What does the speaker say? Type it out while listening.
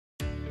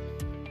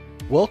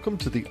Welcome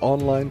to the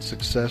Online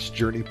Success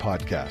Journey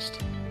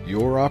podcast,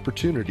 your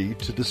opportunity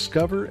to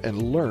discover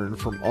and learn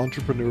from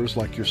entrepreneurs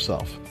like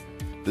yourself.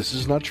 This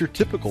is not your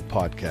typical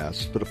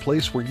podcast, but a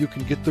place where you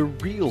can get the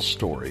real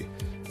story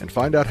and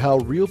find out how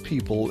real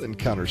people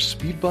encounter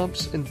speed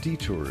bumps and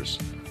detours,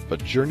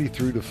 but journey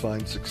through to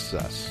find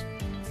success.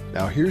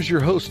 Now here's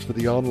your host for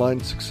the Online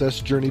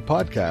Success Journey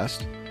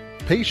podcast,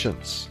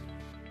 Patience.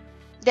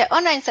 The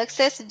Online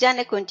Success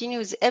Journey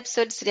continues,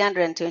 episode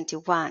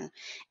 321.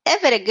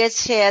 Every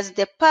guest shares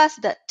the path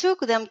that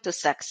took them to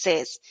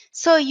success.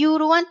 So you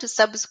will want to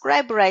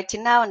subscribe right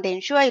now and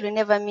ensure you'll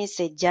never miss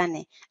a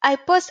journey. I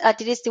post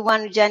at least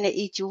one journey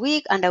each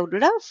week, and I would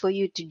love for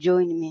you to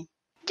join me.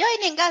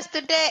 Joining us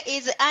today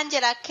is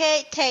Angela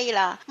K.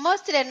 Taylor,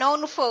 mostly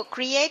known for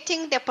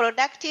creating the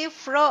productive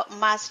flow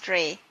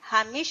mastery.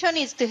 Her mission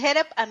is to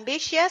help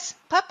ambitious,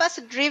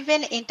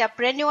 purpose-driven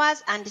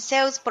entrepreneurs and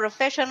sales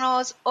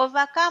professionals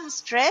overcome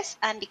stress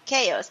and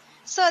chaos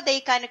so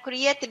they can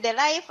create the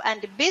life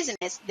and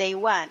business they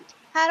want.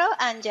 Hello,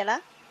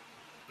 Angela.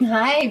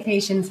 Hi,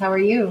 Patience. How are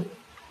you?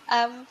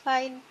 I'm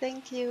fine,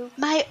 thank you.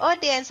 My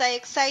audience are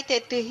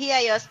excited to hear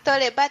your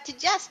story, but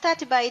just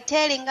start by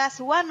telling us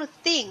one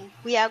thing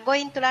we are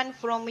going to learn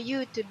from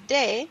you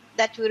today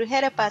that will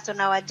help us on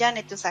our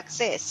journey to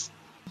success.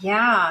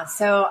 Yeah,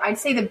 so I'd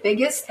say the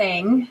biggest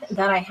thing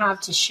that I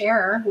have to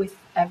share with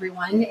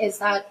everyone is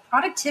that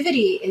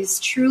productivity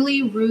is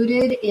truly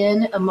rooted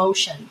in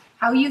emotion.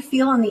 How you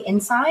feel on the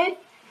inside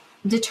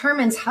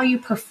determines how you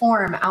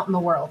perform out in the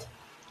world.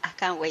 I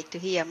can't wait to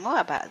hear more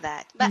about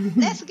that. But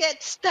let's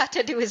get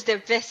started with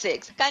the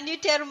basics. Can you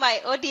tell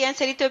my audience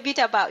a little bit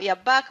about your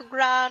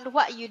background,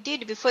 what you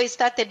did before you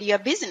started your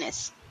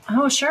business?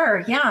 Oh,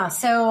 sure. Yeah.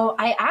 So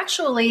I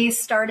actually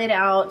started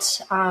out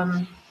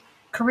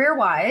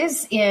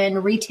career-wise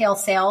in retail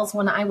sales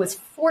when I was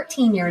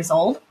 14 years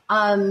old.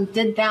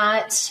 Did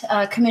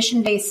that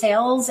commission-based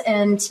sales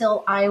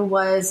until I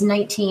was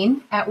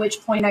 19, at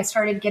which point I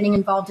started getting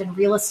involved in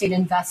real estate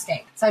investing.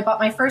 So I bought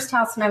my first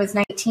house when I was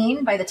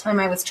 19. By the time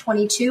I was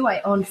 22,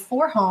 I owned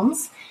 4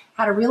 homes,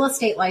 had a real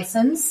estate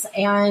license,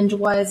 and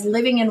was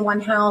living in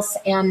one house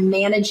and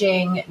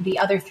managing the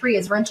other 3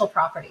 as rental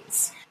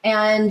properties.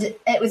 And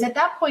it was at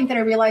that point that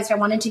I realized I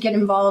wanted to get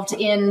involved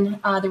in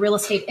the real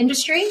estate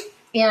industry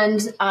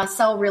and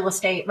sell real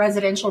estate,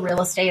 residential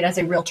real estate as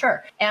a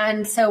realtor.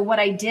 And so what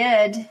I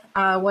did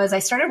was I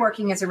started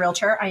working as a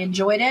realtor. I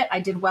enjoyed it.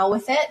 I did well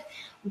with it.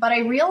 But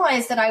I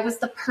realized that I was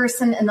the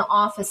person in the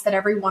office that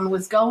everyone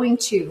was going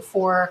to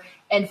for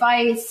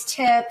advice,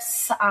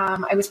 tips.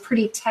 I was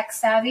pretty tech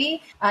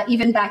savvy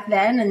even back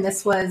then. And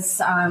this was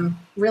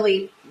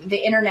really, the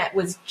internet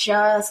was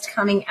just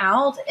coming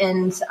out,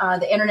 and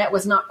the internet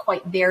was not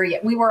quite there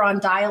yet. We were on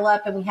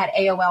dial-up and we had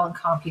AOL and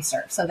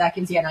CompuServe. So that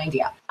gives you an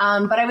idea.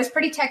 But I was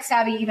pretty tech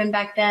savvy even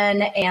back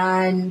then,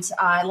 and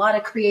a lot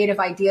of creative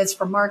ideas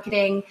for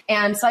marketing.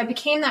 And so I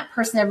became that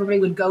person everybody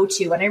would go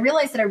to. And I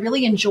realized that I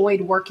really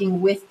enjoyed working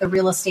with the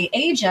real estate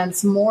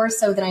agents more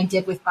so than I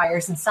did with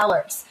buyers and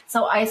sellers.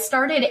 So I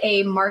started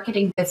a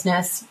marketing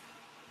business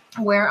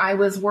where I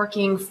was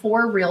working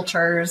for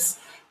realtors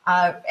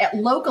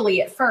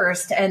locally at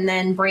first, and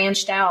then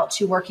branched out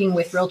to working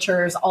with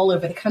realtors all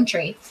over the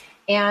country.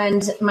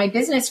 And my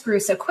business grew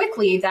so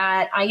quickly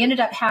that I ended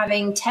up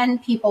having 10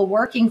 people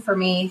working for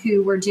me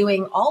who were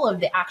doing all of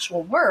the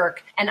actual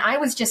work. And I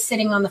was just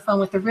sitting on the phone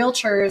with the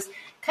realtors,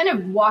 kind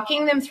of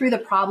walking them through the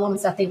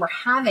problems that they were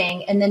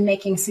having and then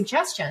making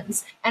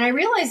suggestions. And I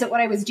realized that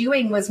what I was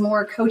doing was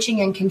more coaching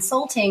and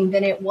consulting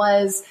than it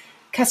was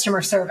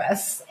customer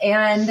service.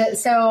 And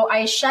so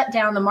I shut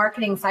down the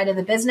marketing side of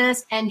the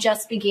business and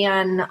just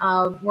began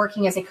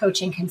working as a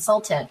coaching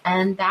consultant.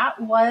 And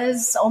that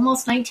was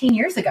almost 19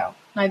 years ago.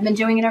 I've been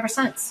doing it ever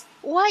since.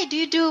 Why do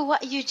you do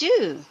what you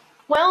do?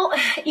 Well,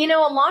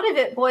 a lot of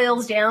it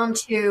boils down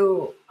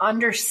to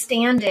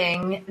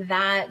understanding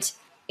that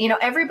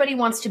everybody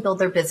wants to build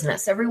their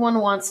business. Everyone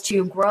wants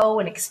to grow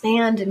and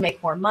expand and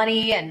make more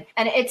money. And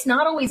it's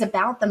not always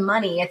about the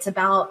money. It's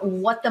about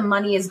what the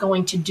money is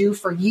going to do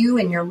for you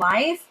in your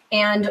life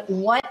and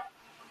what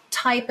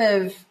type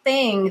of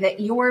thing that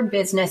your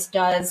business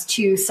does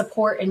to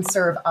support and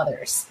serve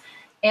others.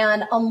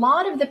 And a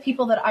lot of the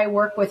people that I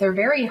work with are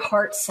very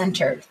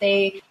heart-centered.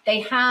 They've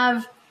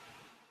had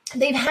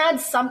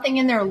something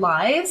in their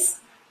lives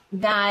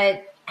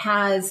that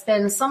has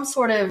been some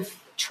sort of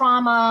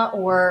trauma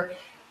or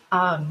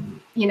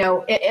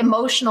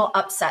emotional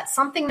upset,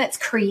 something that's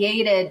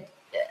created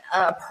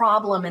a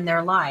problem in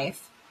their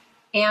life.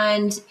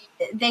 And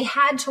they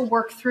had to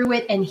work through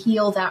it and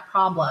heal that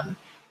problem.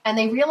 And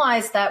they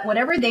realized that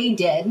whatever they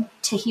did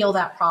to heal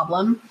that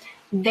problem,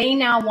 they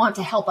now want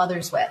to help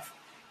others with.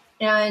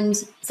 And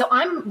so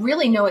I'm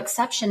really no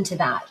exception to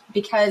that,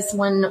 because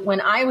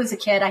when I was a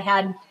kid, I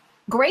had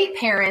great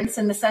parents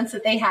in the sense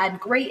that they had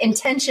great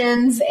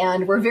intentions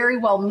and were very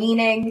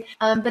well-meaning,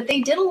 but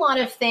they did a lot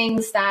of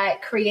things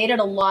that created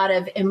a lot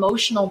of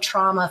emotional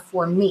trauma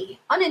for me,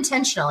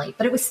 unintentionally,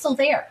 but it was still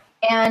there.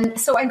 And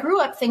so I grew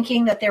up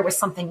thinking that there was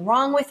something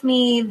wrong with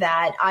me,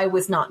 that I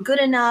was not good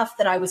enough,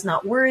 that I was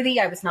not worthy,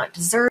 I was not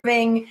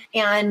deserving,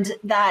 and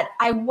that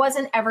I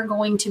wasn't ever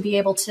going to be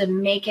able to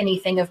make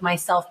anything of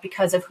myself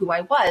because of who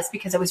I was,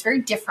 because I was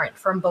very different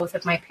from both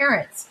of my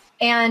parents.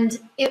 And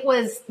it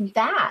was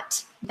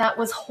that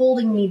was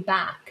holding me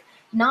back,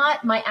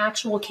 not my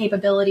actual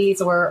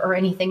capabilities or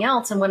anything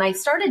else. And when I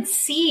started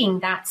seeing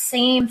that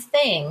same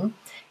thing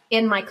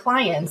in my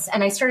clients,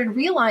 and I started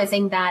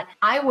realizing that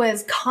I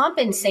was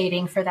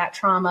compensating for that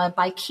trauma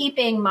by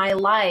keeping my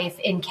life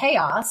in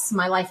chaos.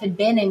 My life had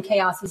been in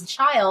chaos as a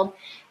child.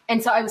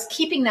 And so I was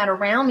keeping that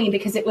around me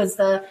because it was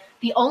the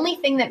only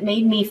thing that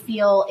made me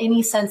feel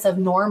any sense of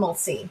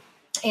normalcy.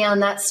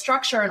 And that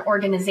structure and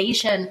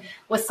organization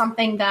was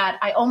something that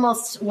I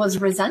almost was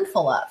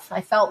resentful of.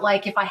 I felt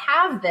like if I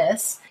have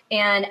this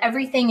and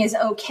everything is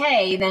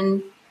okay,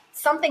 then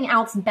something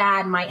else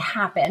bad might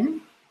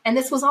happen. And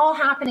this was all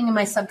happening in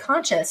my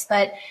subconscious.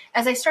 But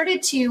as I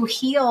started to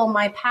heal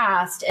my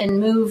past and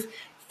move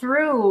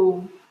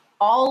through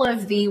all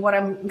of what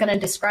I'm going to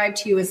describe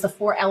to you as the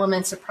 4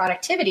 elements of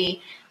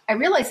productivity, I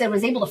realized that I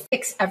was able to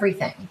fix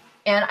everything.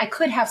 And I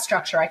could have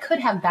structure, I could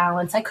have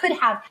balance, I could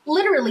have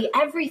literally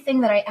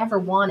everything that I ever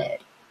wanted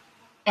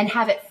and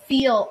have it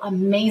feel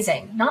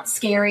amazing, not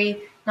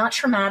scary, not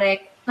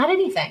traumatic, not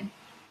anything,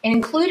 and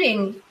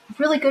including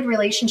really good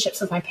relationships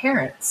with my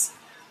parents.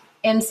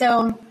 And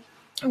so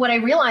what I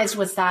realized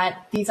was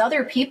that these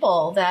other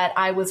people that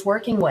I was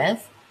working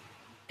with,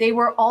 they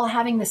were all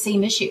having the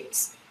same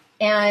issues.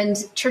 And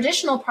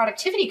traditional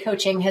productivity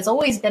coaching has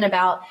always been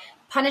about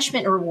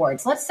punishment and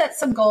rewards. Let's set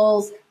some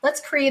goals.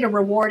 Let's create a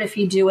reward if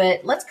you do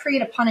it. Let's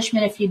create a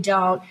punishment if you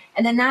don't.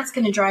 And then that's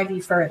going to drive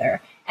you further.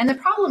 And the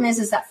problem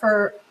is that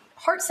for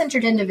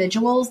heart-centered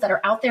individuals that are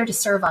out there to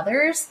serve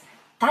others,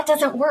 that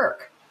doesn't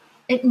work.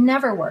 It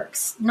never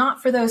works, not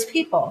for those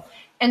people.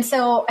 And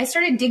so I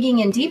started digging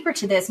in deeper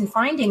to this and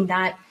finding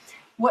that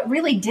what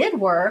really did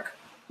work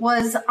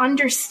was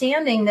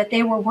understanding that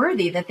they were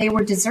worthy, that they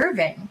were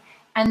deserving,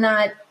 and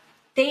that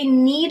they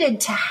needed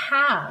to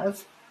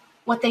have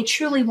what they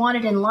truly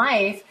wanted in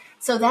life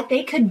so that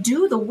they could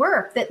do the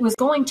work that was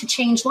going to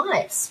change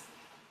lives.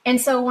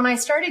 And so when I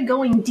started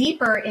going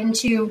deeper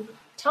into,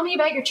 tell me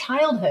about your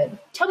childhood,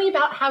 tell me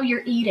about how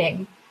you're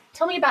eating,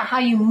 tell me about how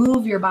you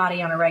move your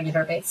body on a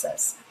regular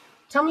basis,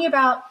 tell me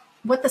about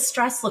what the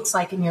stress looks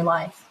like in your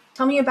life,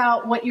 tell me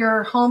about what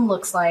your home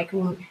looks like,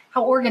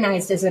 how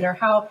organized is it, or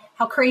how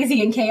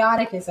crazy and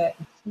chaotic is it.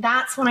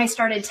 That's when I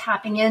started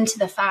tapping into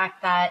the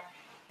fact that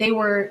they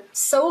were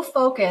so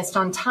focused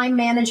on time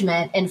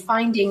management and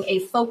finding a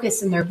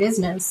focus in their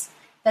business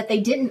that they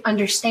didn't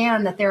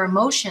understand that their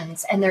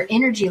emotions and their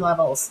energy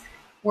levels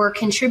were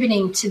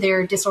contributing to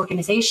their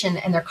disorganization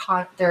and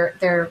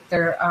their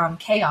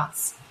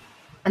chaos.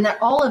 And that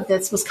all of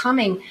this was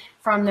coming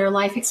from their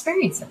life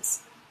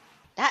experiences.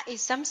 That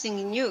is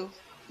something new.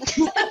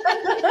 Yes,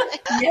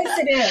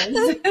 it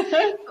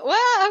is.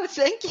 Wow,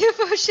 thank you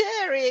for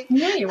sharing.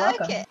 Yeah, you're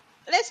welcome. Okay,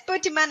 let's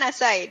put man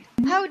aside.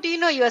 How do you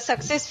know you are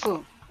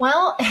successful?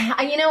 Well,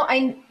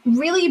 I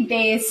really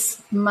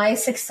base my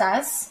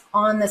success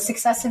on the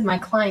success of my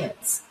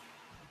clients.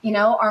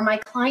 Are my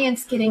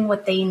clients getting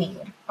what they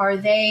need? Are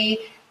they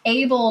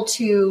able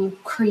to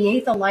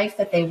create the life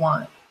that they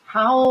want?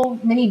 How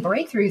many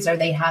breakthroughs are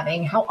they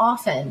having? How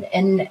often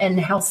and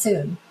how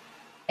soon?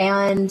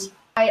 And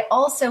I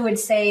also would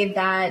say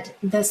that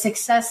the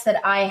success that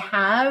I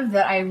have,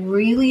 that I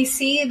really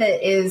see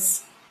that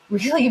is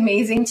really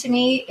amazing to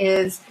me,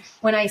 is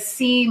when I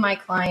see my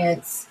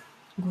clients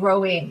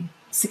growing,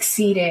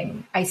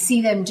 succeeding. I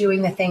see them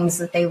doing the things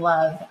that they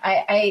love.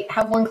 I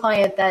have one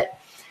client that,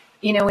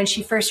 when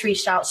she first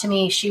reached out to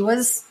me, she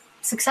was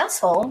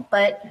successful,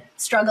 but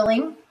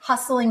struggling,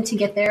 hustling to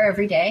get there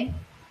every day.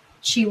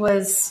 She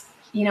was,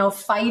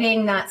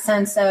 fighting that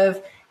sense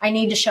of, I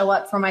need to show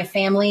up for my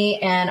family,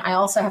 and I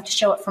also have to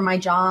show up for my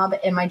job.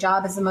 And my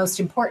job is the most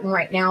important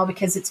right now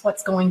because it's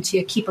what's going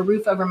to keep a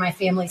roof over my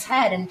family's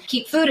head and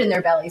keep food in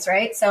their bellies,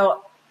 right?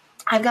 So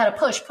I've got to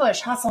push,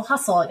 hustle.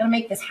 I got to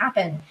make this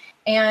happen.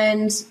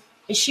 And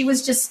she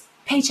was just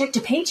paycheck to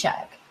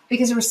paycheck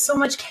because there was so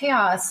much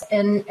chaos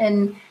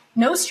and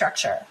no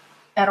structure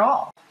at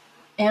all.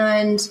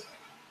 And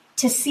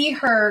to see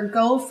her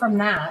go from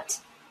that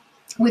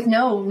with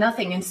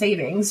nothing in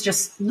savings,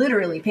 just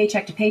literally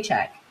paycheck to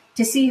paycheck,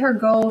 to see her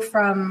go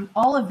from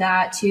all of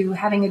that to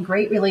having a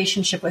great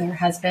relationship with her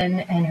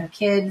husband and her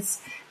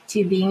kids,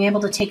 to being able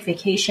to take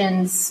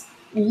vacations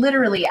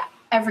literally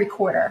every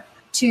quarter,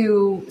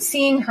 to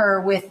seeing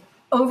her with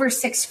over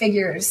 6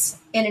 figures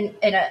in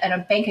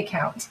a bank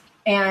account,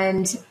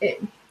 and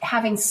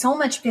having so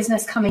much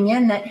business coming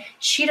in that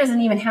she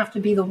doesn't even have to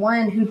be the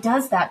one who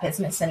does that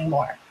business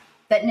anymore.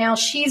 That now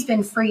she's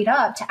been freed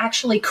up to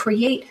actually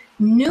create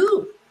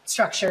new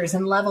structures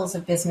and levels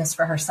of business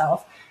for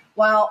herself,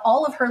 while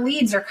all of her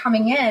leads are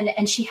coming in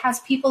and she has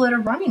people that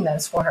are running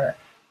those for her.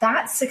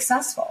 That's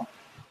successful.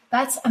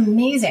 That's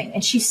amazing.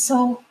 And she's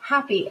so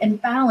happy and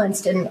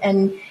balanced.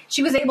 And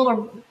she was able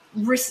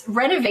to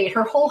renovate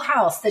her whole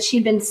house that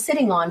she'd been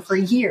sitting on for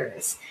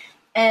years.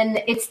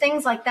 And it's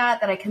things like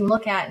that I can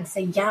look at and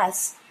say,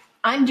 yes,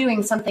 I'm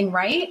doing something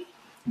right,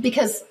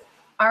 because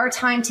our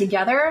time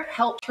together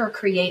helped her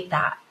create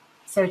that.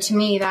 So to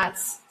me,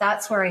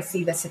 that's where I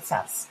see the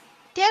success.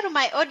 Tell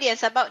my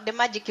audience about the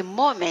magic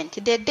moment,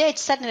 the day it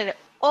suddenly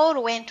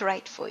all went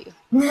right for you.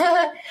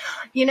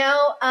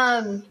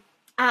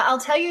 I'll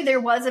tell you, there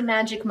was a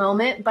magic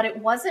moment, but it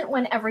wasn't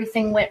when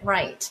everything went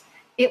right.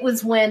 It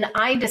was when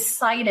I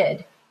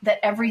decided that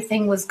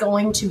everything was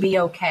going to be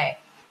okay.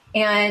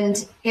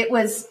 And it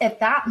was at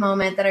that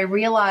moment that I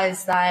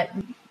realized that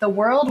the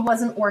world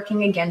wasn't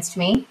working against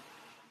me.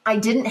 I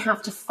didn't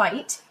have to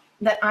fight,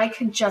 that I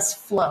could just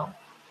flow,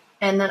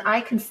 and that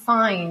I could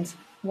find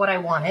what I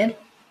wanted,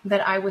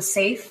 that I was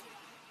safe,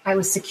 I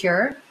was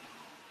secure,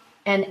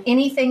 and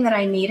anything that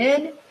I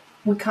needed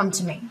would come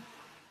to me.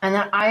 And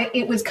that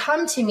it would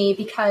come to me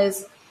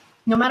because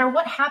no matter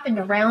what happened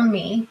around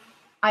me,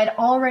 I'd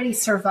already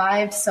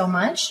survived so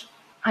much.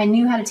 I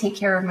knew how to take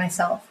care of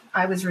myself.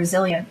 I was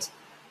resilient,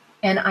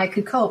 and I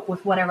could cope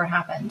with whatever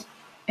happened.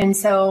 And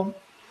so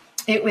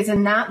it was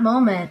in that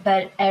moment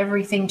that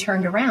everything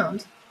turned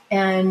around.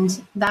 And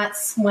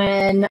that's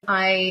when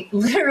I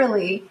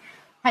literally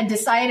had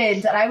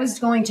decided that I was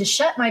going to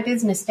shut my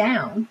business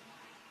down,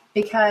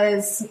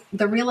 because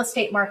the real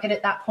estate market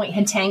at that point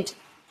had tanked.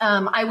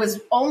 I was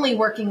only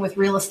working with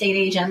real estate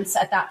agents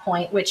at that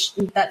point, which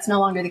that's no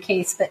longer the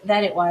case, but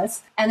then it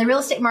was. And the real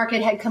estate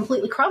market had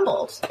completely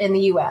crumbled in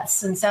the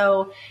US. And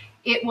so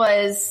it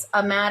was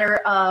a matter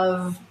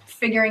of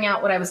figuring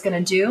out what I was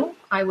going to do.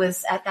 I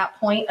was at that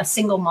point a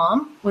single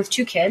mom with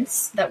 2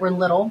 kids that were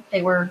little.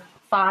 They were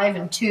 5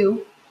 and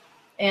 2.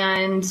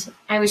 And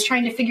I was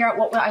trying to figure out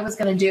what I was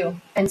going to do.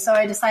 And so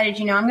I decided,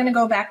 I'm going to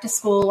go back to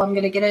school. I'm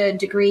going to get a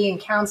degree in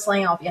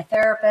counseling. I'll be a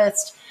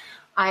therapist.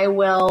 I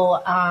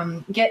will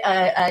get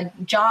a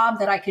job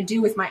that I could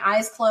do with my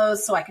eyes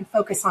closed so I can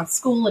focus on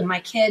school and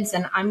my kids.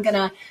 And I'm going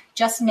to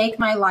just make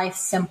my life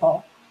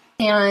simple.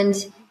 And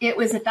it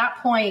was at that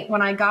point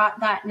when I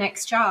got that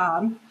next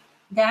job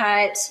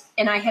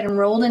and I had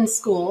enrolled in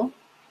school,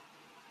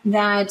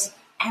 that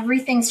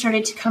everything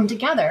started to come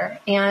together.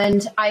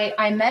 And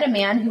I met a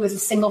man who was a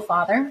single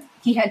father.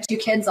 He had 2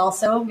 kids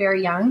also,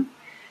 very young.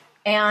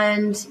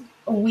 And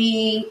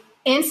we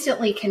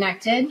instantly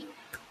connected,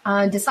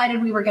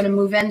 decided we were going to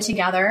move in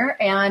together.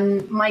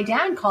 And my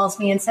dad calls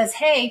me and says,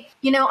 hey,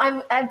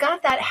 I've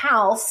got that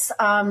house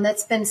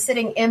that's been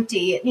sitting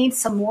empty. It needs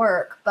some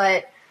work,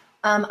 but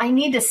I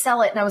need to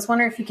sell it. And I was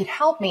wondering if you could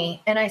help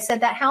me. And I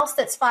said, that house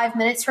that's 5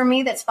 minutes from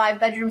me, that's 5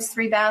 bedrooms,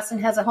 3 baths, and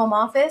has a home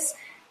office.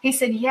 He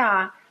said,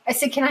 yeah. I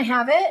said, can I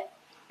have it?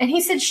 And he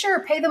said, sure,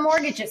 pay the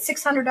mortgage at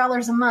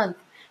 $600 a month.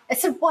 I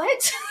said,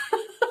 what?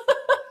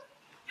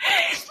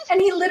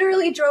 And he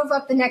literally drove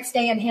up the next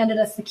day and handed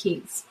us the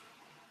keys.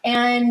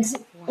 And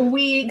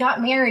we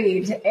got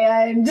married,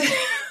 and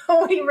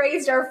we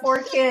raised our 4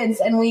 kids,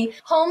 and we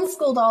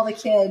homeschooled all the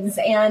kids.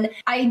 And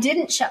I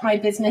didn't shut my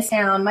business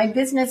down. My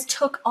business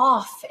took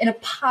off in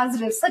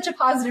such a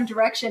positive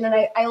direction. And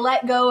I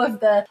let go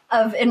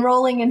of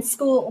enrolling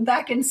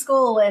back in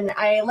school, and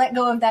I let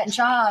go of that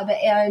job,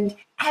 and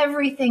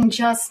everything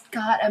just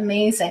got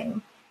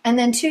amazing. And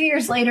then 2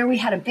 years later, we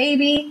had a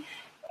baby,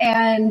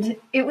 and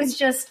it was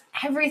just,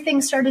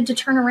 everything started to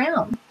turn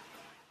around.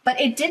 But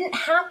it didn't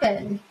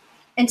happen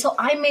until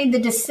I made the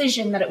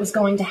decision that it was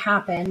going to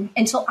happen,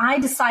 until I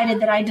decided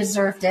that I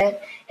deserved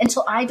it,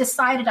 until I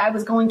decided I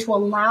was going to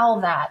allow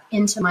that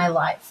into my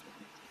life.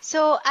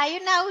 So are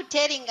you now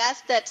telling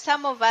us that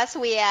some of us,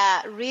 we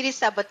are really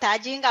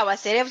sabotaging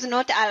ourselves,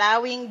 not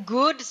allowing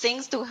good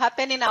things to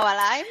happen in our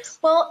lives?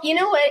 Well, you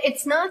know what?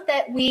 It's not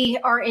that we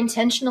are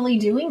intentionally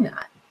doing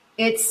that.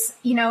 It's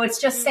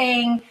just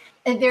saying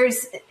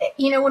there's,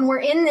 when we're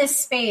in this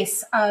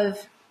space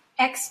of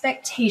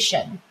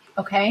expectation,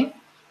 okay?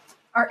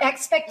 Our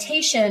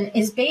expectation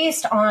is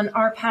based on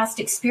our past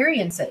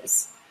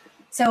experiences.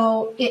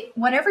 So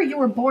whatever you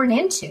were born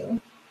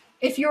into,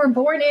 if you were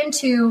born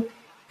into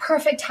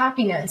perfect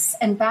happiness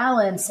and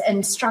balance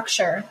and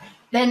structure,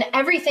 then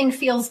everything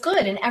feels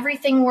good and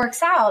everything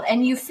works out,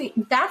 and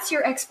that's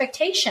your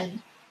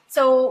expectation.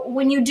 So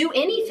when you do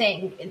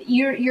anything,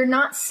 you're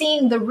not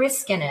seeing the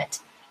risk in it,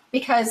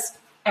 because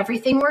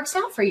everything works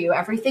out for you.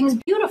 Everything's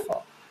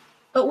beautiful.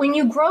 But when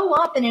you grow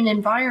up in an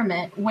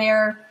environment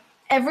where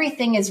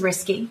everything is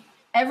risky,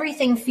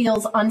 everything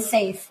feels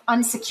unsafe,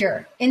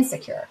 insecure,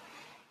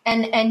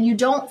 and you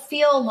don't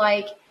feel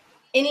like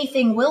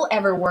anything will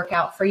ever work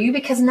out for you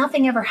because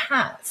nothing ever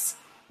has,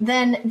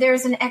 then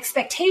there's an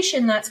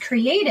expectation that's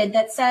created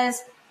that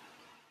says,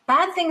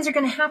 bad things are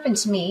going to happen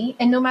to me,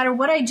 and no matter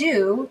what I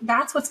do,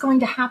 that's what's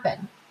going to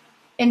happen.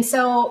 And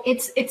so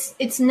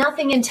it's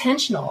nothing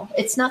intentional.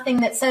 It's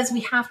nothing that says we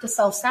have to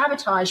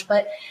self-sabotage,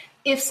 but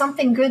if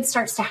something good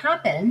starts to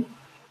happen,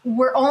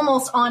 we're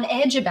almost on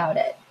edge about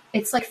it.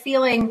 It's like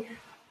feeling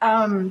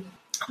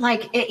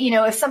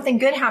if something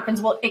good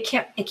happens, well, it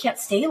can't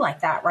stay like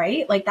that,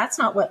 right? Like, that's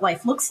not what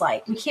life looks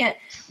like.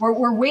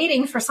 We're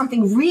waiting for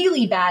something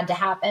really bad to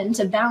happen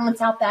to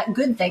balance out that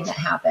good thing that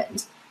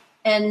happened.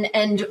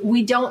 And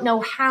we don't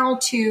know how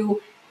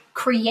to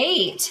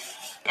create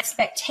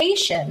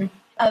expectation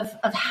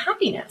of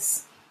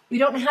happiness. We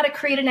don't know how to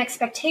create an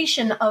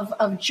expectation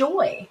of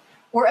joy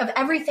or of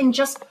everything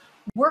just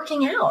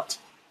working out.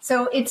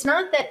 So it's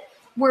not that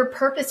we're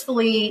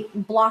purposefully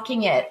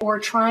blocking it or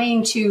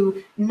trying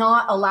to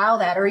not allow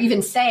that, or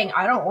even saying,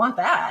 I don't want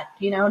that,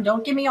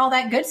 don't give me all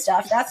that good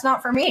stuff. That's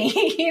not for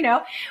me.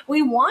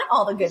 We want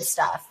all the good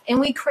stuff and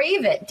we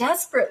crave it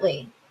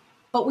desperately,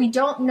 but we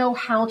don't know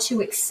how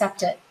to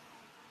accept it.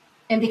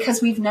 And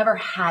because we've never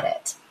had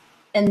it.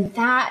 And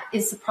that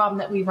is the problem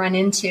that we run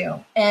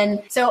into.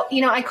 And so,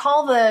 I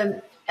call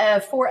the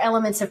 4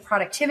 elements of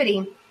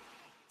productivity.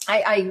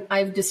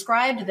 I've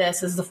described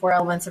this as the 4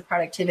 elements of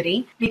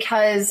productivity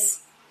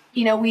because,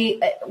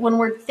 when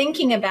we're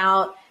thinking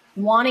about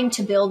wanting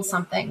to build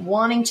something,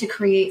 wanting to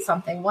create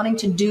something, wanting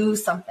to do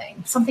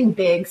something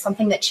big,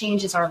 something that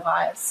changes our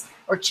lives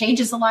or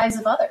changes the lives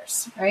of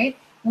others, right?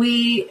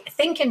 We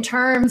think in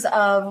terms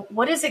of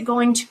what is it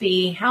going to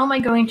be? How am I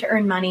going to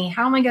earn money?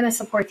 How am I going to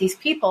support these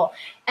people?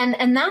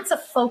 And that's a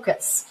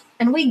focus.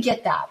 And we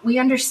get that. We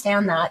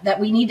understand that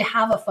we need to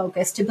have a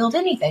focus to build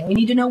anything. We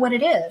need to know what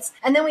it is.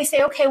 And then we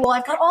say, okay, well,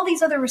 I've got all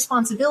these other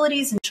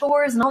responsibilities and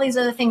chores and all these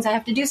other things I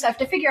have to do. So I have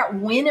to figure out,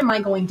 when am I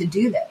going to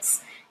do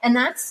this? And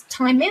that's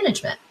time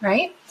management,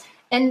 right?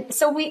 And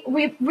so we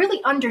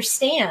really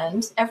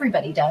understand,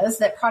 everybody does,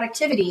 that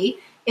productivity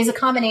is a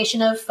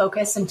combination of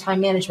focus and time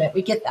management.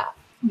 We get that.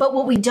 But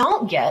what we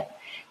don't get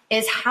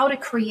is how to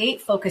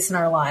create focus in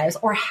our lives,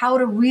 or how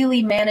to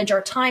really manage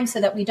our time so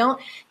that we don't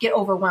get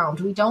overwhelmed,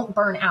 we don't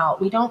burn out,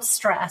 we don't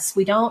stress,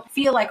 we don't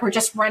feel like we're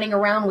just running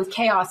around with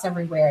chaos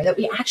everywhere, that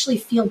we actually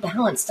feel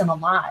balanced and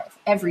alive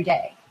every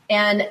day.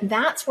 And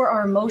that's where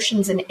our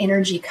emotions and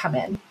energy come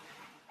in.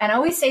 And I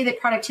always say that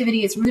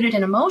productivity is rooted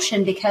in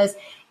emotion because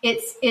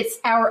it's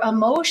our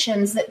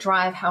emotions that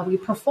drive how we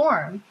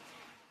perform.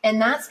 And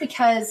that's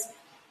because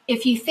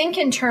if you think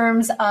in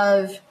terms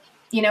of,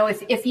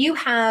 if you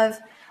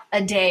have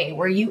a day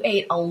where you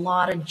ate a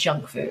lot of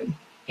junk food,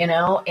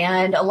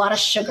 and a lot of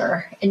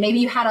sugar, and maybe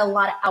you had a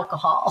lot of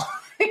alcohol,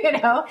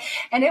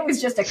 and it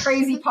was just a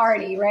crazy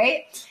party,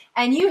 right?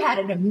 And you had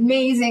an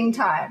amazing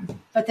time.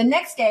 But the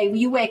next day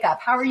you wake up,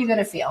 how are you going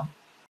to feel?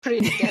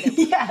 Pretty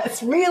terrible. Yeah,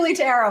 it's really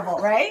terrible,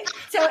 right?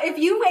 So if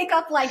you wake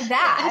up like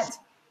that,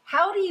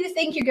 how do you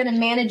think you're going to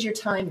manage your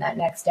time that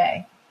next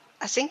day?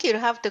 I think you'll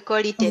have to call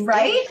it a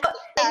right? day.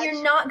 And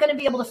you're not going to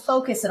be able to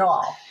focus at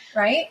all,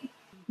 right?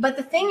 But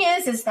the thing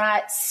is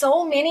that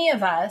so many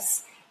of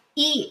us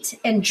eat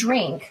and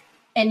drink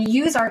and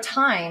use our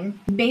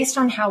time based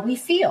on how we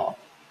feel.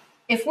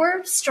 If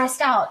we're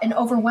stressed out and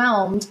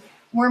overwhelmed,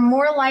 we're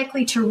more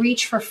likely to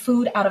reach for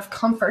food out of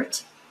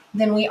comfort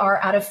than we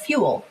are out of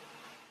fuel.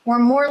 We're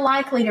more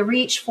likely to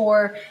reach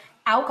for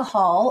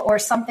alcohol or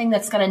something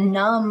that's going to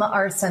numb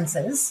our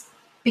senses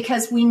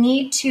because we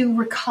need to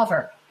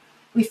recover.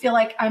 We feel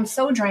like, I'm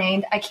so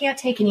drained. I can't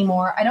take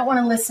anymore. I don't want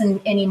to listen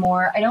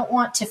anymore. I don't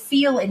want to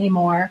feel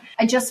anymore.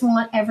 I just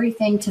want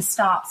everything to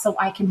stop so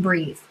I can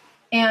breathe.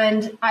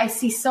 And I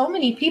see so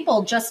many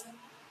people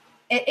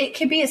it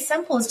could be as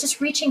simple as just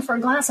reaching for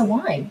a glass of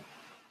wine.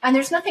 And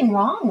there's nothing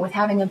wrong with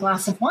having a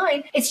glass of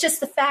wine. It's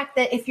just the fact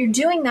that if you're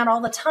doing that all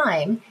the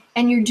time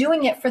and you're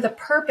doing it for the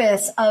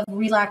purpose of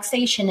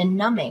relaxation and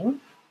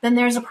numbing, then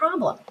there's a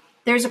problem.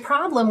 There's a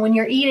problem when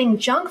you're eating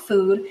junk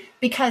food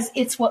because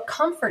it's what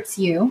comforts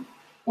you.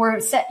 Or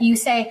you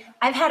say,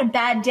 I've had a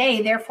bad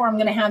day, therefore I'm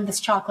going to have this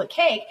chocolate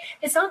cake.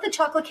 It's not that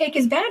chocolate cake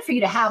is bad for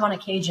you to have on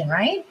occasion,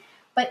 right?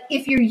 But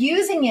if you're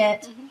using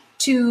it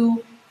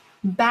to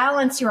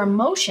balance your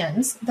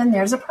emotions, then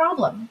there's a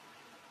problem.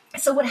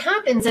 So what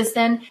happens is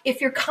then if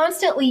you're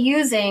constantly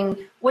using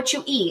what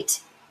you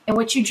eat and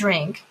what you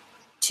drink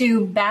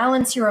to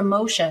balance your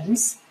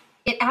emotions,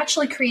 it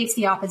actually creates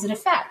the opposite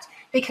effect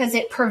because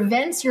it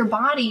prevents your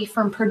body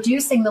from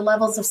producing the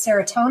levels of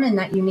serotonin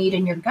that you need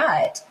in your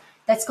gut.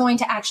 That's going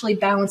to actually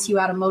balance you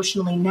out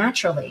emotionally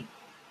naturally.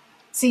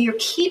 So you're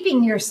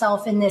keeping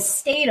yourself in this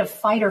state of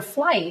fight or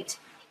flight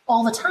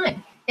all the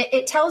time.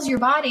 It tells your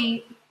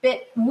body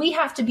that we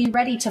have to be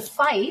ready to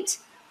fight.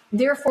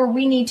 Therefore,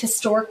 we need to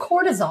store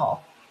cortisol.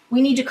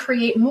 We need to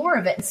create more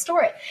of it and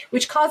store it,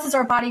 which causes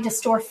our body to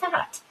store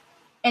fat.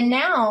 And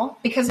now,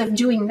 because of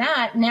doing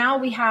that, now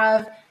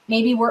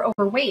maybe we're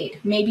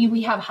overweight. Maybe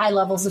we have high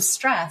levels of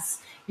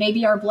stress.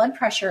 Maybe our blood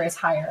pressure is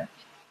higher.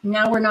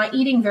 Now we're not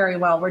eating very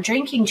well. We're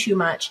drinking too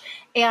much.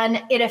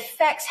 And it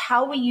affects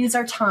how we use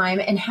our time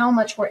and how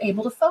much we're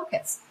able to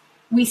focus.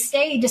 We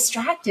stay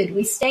distracted.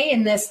 We stay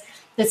in this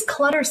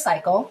clutter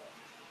cycle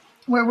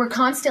where we're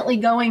constantly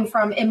going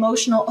from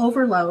emotional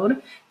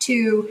overload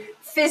to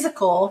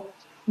physical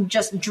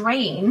just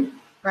drain,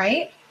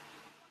 right?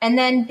 And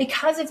then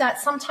because of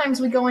that,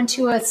 sometimes we go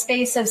into a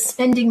space of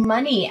spending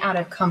money out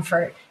of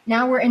comfort.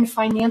 Now we're in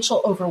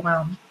financial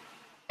overwhelm.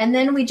 And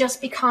then we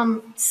just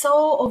become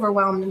so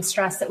overwhelmed and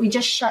stressed that we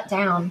just shut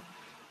down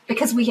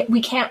because we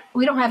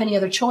don't have any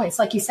other choice.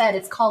 Like you said,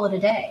 it's call it a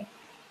day.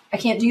 I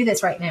can't do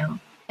this right now.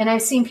 And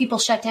I've seen people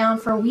shut down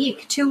for a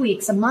week, 2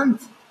 weeks, a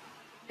month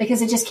because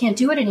they just can't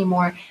do it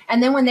anymore.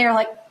 And then when they're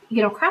like,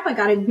 crap, I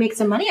got to make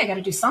some money. I got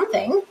to do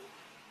something.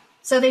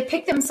 So they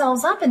pick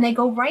themselves up and they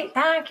go right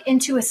back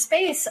into a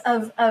space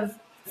of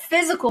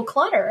physical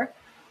clutter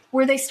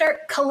where they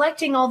start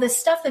collecting all this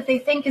stuff that they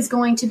think is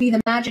going to be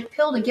the magic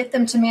pill to get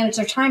them to manage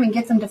their time and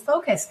get them to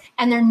focus.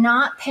 And they're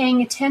not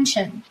paying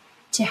attention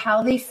to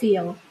how they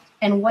feel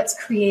and what's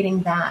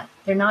creating that.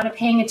 They're not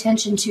paying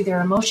attention to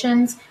their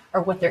emotions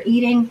or what they're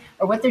eating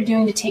or what they're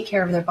doing to take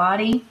care of their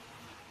body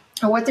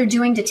or what they're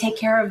doing to take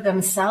care of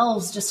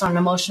themselves just on an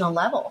emotional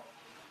level.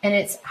 And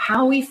it's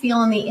how we feel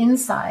on the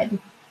inside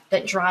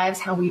that drives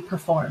how we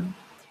perform.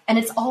 And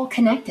it's all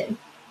connected.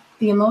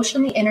 The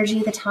emotion, the energy,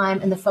 the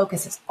time, and the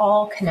focus, it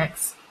all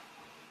connects.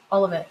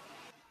 All of it.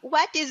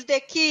 What is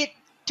the key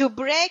to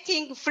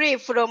breaking free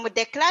from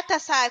the clutter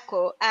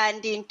cycle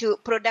and into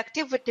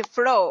productivity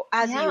flow,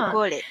 as you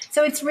call it?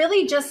 So it's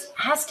really just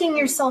asking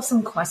yourself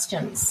some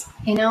questions.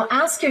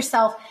 Ask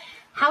yourself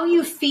how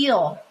you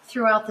feel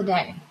throughout the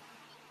day.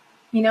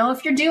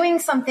 If you're doing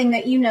something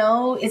that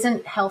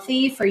isn't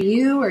healthy for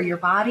you or your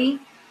body,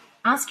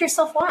 ask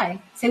yourself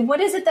why. Say, what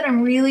is it that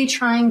I'm really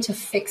trying to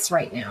fix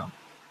right now?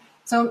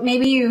 So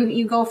maybe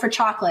you go for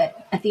chocolate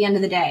at the end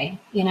of the day,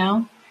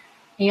 and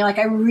you're like,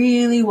 I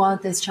really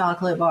want this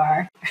chocolate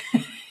bar.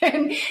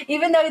 And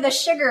even though the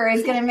sugar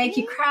is going to make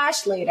you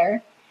crash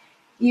later,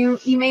 you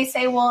may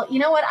say, well, you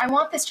know what? I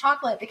want this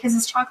chocolate because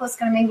this chocolate's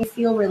going to make me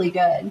feel really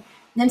good. And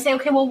then say,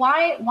 okay, well,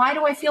 why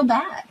do I feel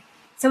bad?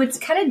 So it's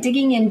kind of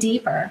digging in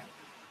deeper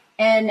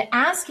and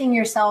asking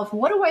yourself,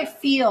 what do I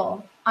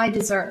feel I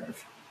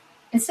deserve?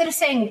 Instead of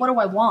saying, what do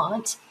I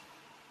want?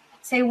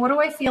 Say, what do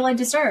I feel I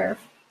deserve?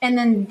 And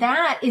then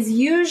that is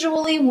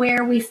usually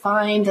where we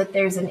find that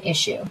there's an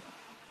issue.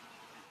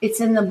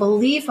 It's in the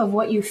belief of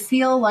what you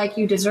feel like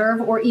you deserve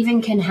or even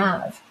can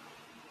have.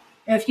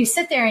 If you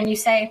sit there and you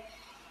say,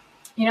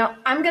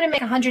 I'm going to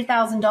make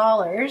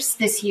 $100,000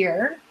 this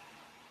year,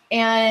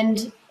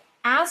 and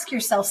ask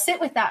yourself, sit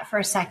with that for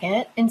a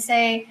second and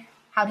say,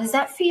 how does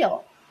that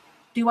feel?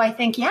 Do I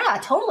think, yeah,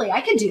 totally,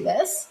 I could do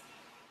this.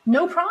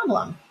 No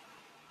problem.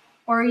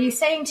 Or are you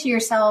saying to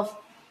yourself,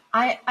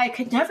 I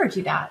could never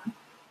do that.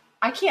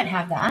 I can't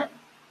have that.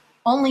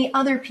 Only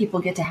other people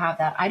get to have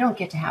that. I don't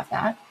get to have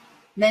that.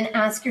 Then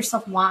ask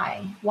yourself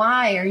why.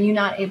 Why are you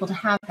not able to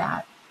have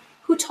that?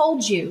 Who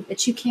told you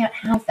that you can't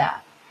have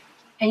that?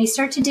 And you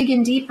start to dig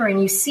in deeper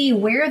and you see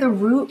where the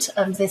root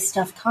of this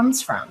stuff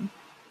comes from.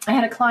 I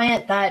had a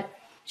client that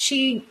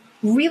she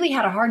really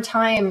had a hard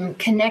time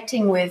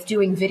connecting with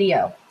doing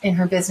video in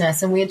her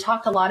business. And we had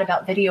talked a lot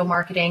about video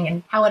marketing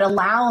and how it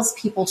allows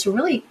people to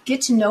really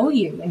get to know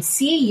you and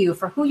see you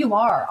for who you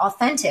are,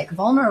 authentic,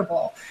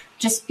 vulnerable.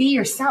 Just be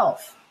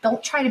yourself.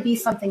 Don't try to be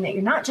something that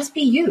you're not. Just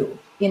be you.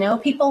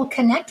 People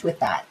connect with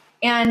that.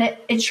 And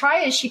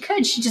try as she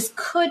could, she just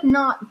could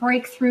not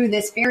break through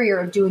this barrier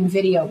of doing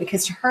video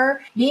because to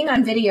her, being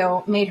on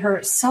video made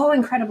her so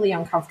incredibly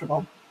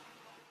uncomfortable.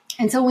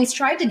 And so when we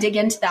tried to dig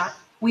into that,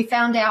 we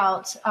found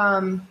out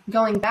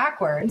going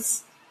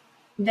backwards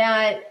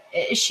that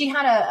she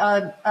had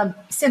a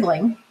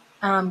sibling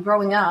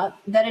growing up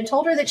that had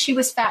told her that she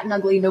was fat and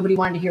ugly. Nobody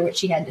wanted to hear what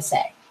she had to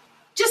say.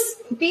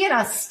 Just being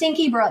a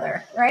stinky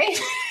brother, right?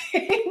 No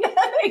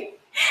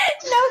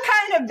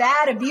kind of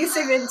bad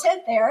abusive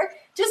intent there.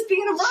 Just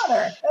being a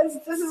brother.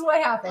 This is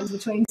what happens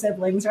between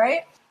siblings,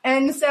 right?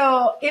 And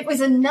so it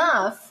was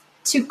enough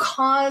to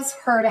cause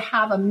her to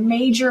have a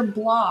major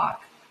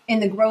block in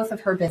the growth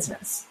of her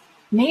business.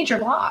 Major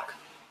block.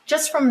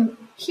 Just from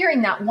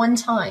hearing that one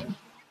time.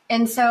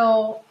 And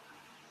so...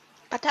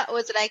 But that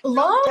was like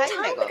long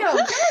time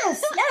ago.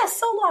 Yes,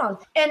 so long.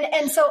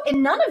 And so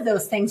none of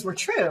those things were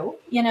true,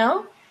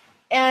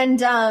 And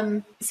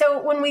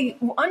so when we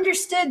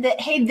understood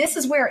that, hey, this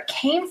is where it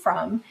came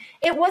from,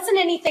 it wasn't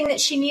anything that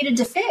she needed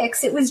to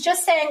fix. It was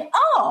just saying,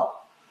 oh,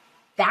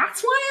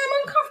 that's why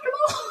I'm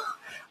uncomfortable?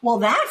 Well,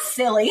 that's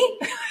silly,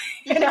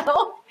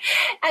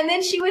 And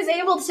then she was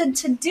able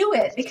to do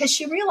it because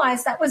she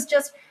realized that was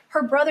just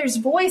her brother's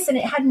voice and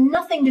it had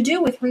nothing to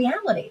do with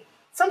reality.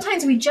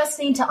 Sometimes we just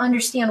need to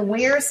understand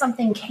where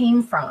something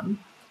came from.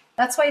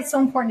 That's why it's so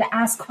important to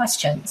ask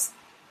questions.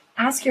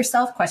 Ask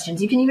yourself questions.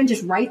 You can even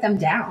just write them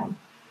down,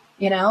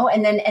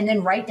 and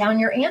then write down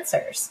your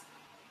answers.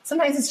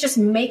 Sometimes it's just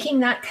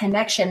making that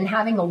connection and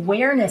having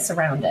awareness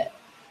around it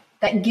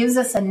that gives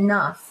us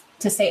enough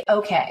to say,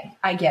 okay,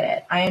 I get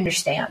it. I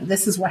understand.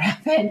 This is what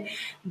happened.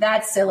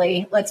 That's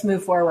silly. Let's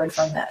move forward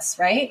from this,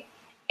 right?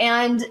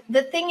 And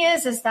the thing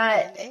is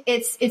that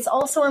it's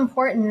also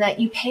important that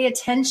you pay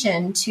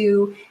attention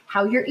to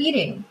how you're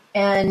eating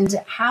and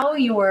how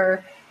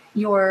you're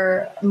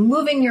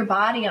moving your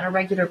body on a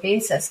regular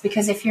basis.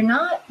 Because if you're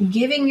not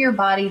giving your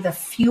body the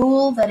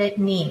fuel that it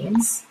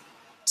needs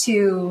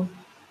to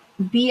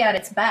be at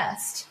its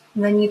best,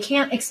 then you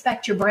can't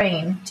expect your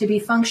brain to be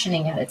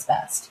functioning at its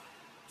best.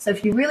 So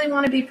if you really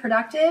want to be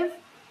productive,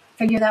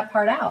 figure that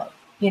part out.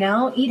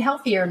 Eat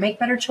healthier, make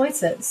better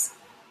choices.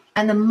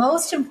 And the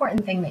most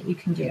important thing that you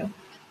can do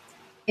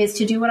is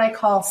to do what I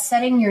call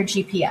setting your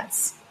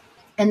GPS.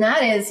 And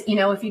that is,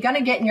 if you're going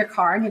to get in your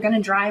car and you're going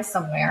to drive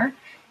somewhere,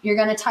 you're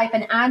going to type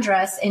an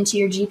address into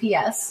your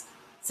GPS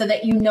so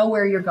that you know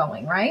where you're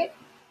going, right?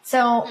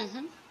 So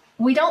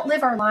We don't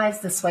live our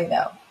lives this way,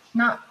 though.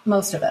 Not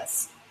most of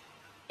us.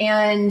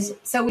 And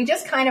so we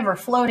just kind of are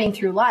floating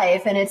through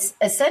life. And it's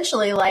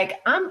essentially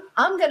like, I'm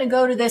going to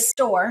go to this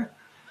store,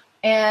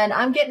 and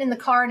I'm getting in the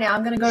car now.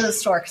 I'm going to go to the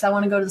store because I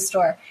want to go to the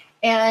store.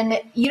 And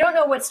you don't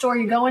know what store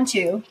you're going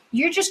to.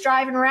 You're just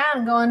driving around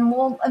and going,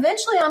 well,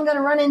 eventually I'm going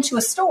to run into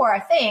a store, I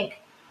think.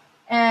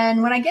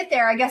 And when I get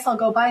there, I guess I'll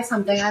go buy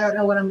something. I don't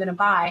know what I'm going to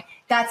buy.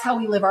 That's how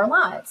we live our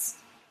lives.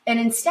 And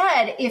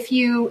instead, if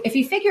you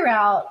figure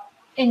out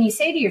and you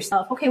say to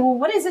yourself, okay, well,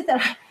 what is it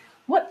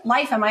what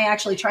life am I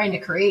actually trying to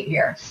create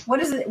here?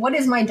 What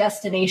is my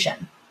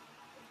destination?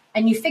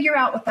 And you figure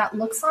out what that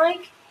looks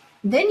like,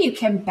 then you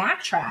can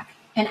backtrack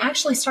and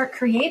actually start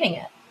creating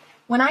it.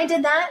 When I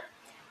did that,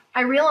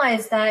 I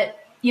realized that,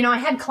 I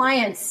had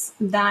clients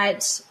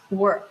that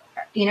were,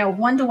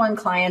 one-to-one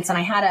clients, and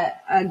I had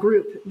a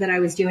group that I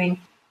was doing.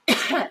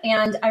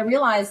 And I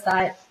realized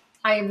that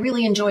I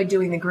really enjoyed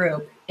doing the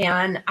group,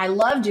 and I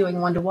love doing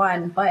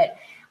one-to-one, but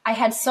I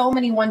had so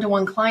many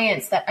one-to-one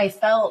clients that I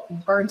felt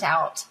burnt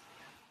out.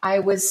 I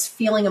was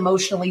feeling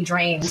emotionally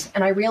drained.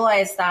 And I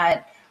realized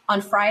that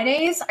on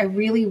Fridays, I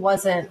really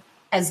wasn't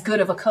as good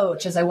of a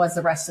coach as I was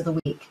the rest of the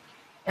week.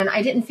 And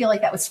I didn't feel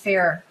like that was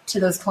fair to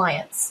those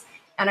clients.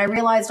 And I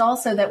realized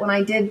also that when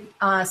I did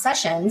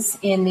sessions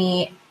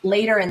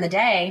later in the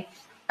day,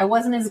 I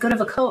wasn't as good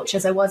of a coach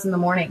as I was in the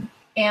morning.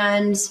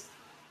 And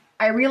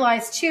I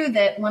realized too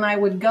that when I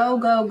would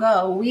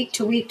go week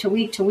to week to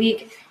week to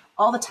week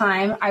all the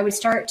time, I would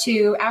start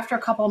to, after a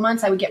couple of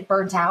months, I would get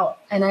burnt out,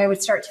 and I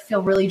would start to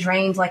feel really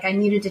drained, like I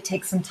needed to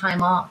take some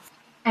time off.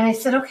 And I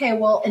said, okay,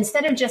 well,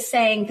 instead of just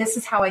saying, this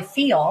is how I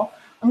feel,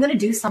 I'm going to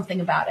do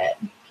something about it.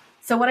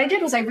 So what I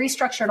did was I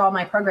restructured all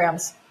my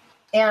programs,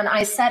 and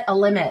I set a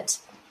limit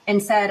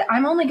and said,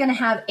 I'm only going to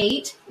have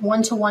 8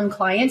 one-to-one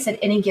clients at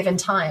any given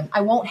time.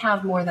 I won't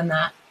have more than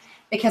that,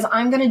 because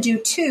I'm going to do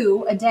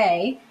 2 a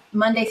day,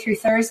 Monday through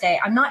Thursday.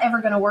 I'm not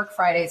ever going to work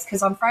Fridays,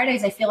 because on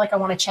Fridays I feel like I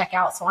want to check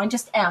out. So I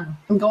just am.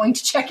 I'm going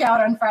to check out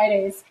on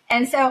Fridays.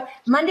 And so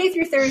Monday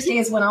through Thursday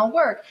is when I'll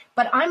work,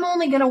 but I'm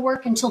only going to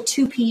work until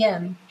 2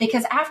 p.m.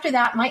 because after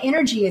that, my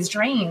energy is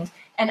drained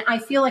and I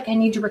feel like I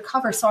need to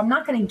recover. So I'm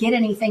not going to get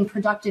anything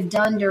productive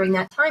done during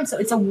that time. So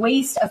it's a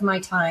waste of my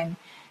time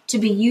to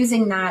be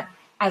using that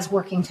as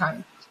working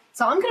time.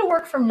 So I'm going to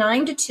work from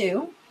 9 to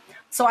 2.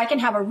 So I can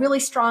have a really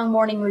strong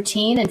morning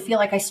routine and feel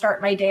like I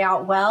start my day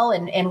out well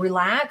and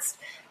relaxed,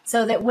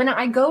 so that when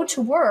I go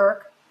to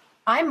work,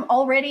 I'm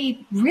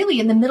already really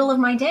in the middle of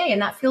my day,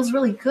 and that feels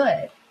really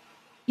good,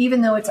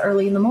 even though it's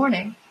early in the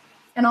morning.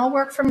 And I'll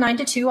work from 9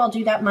 to 2. I'll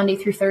do that Monday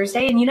through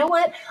Thursday. And you know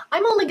what?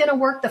 I'm only going to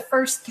work the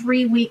first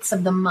 3 weeks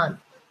of the month.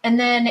 And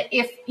then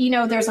if,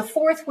 there's a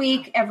 4th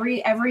week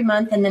every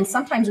month, and then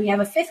sometimes we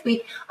have a 5th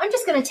week, I'm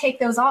just going to take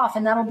those off,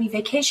 and that'll be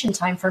vacation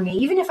time for me,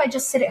 even if I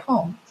just sit at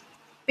home.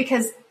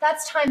 Because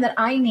that's time that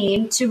I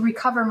need to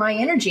recover my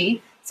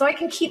energy so I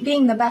can keep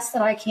being the best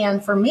that I can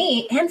for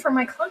me and for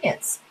my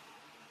clients.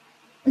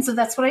 And so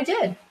that's what I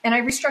did. And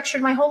I restructured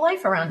my whole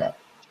life around it.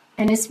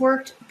 And it's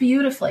worked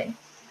beautifully.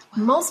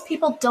 Most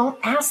people don't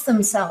ask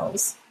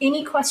themselves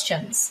any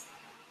questions.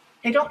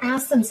 They don't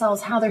ask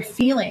themselves how they're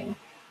feeling.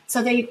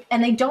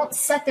 They don't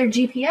set their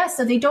GPS,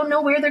 so they don't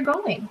know where they're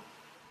going.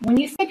 When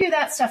you figure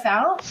that stuff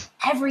out,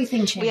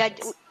 everything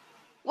changes.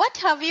 What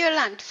have you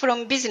learned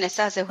from business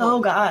as a whole? Oh,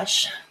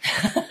 gosh.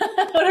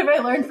 What have I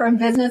learned from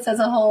business as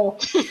a whole?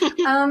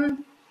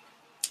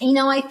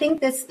 I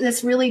think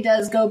this really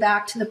does go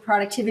back to the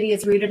productivity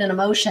is rooted in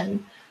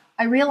emotion.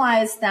 I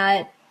realized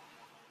that,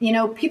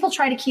 people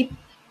try to keep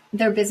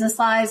their business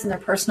lives and their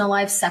personal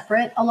lives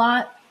separate a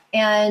lot.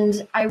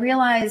 And I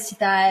realized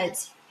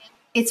that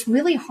it's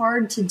really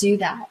hard to do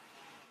that.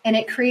 And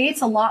it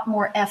creates a lot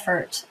more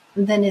effort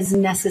than is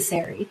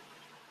necessary.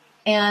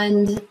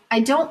 And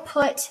I don't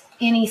put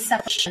any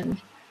separation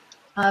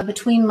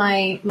between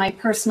my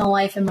personal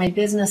life and my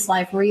business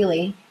life,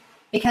 really,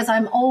 because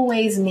I'm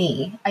always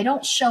me. I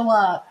don't show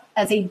up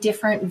as a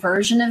different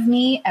version of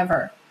me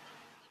ever.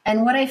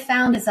 And what I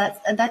found is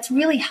that that's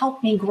really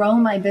helped me grow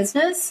my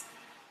business,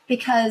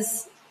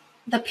 because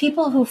the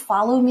people who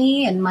follow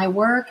me and my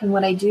work and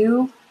what I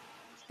do,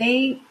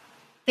 they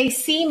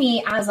see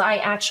me as I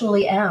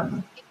actually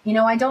am.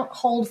 I don't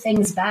hold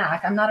things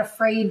back. I'm not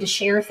afraid to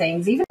share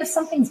things, even if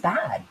something's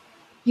bad,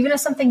 even if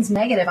something's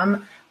negative.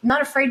 I'm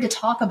not afraid to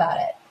talk about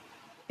it,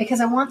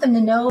 because I want them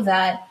to know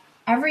that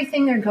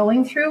everything they're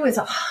going through is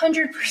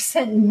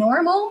 100%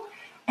 normal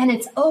and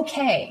it's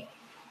okay.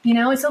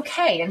 It's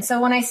okay. And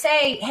so when I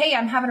say, hey,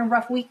 I'm having a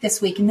rough week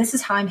this week and this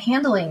is how I'm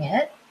handling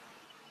it,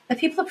 the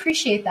people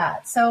appreciate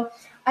that. So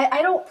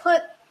I don't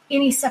put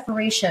any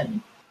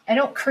separation. I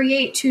don't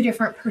create 2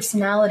 different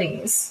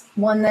personalities,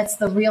 one that's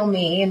the real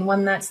me and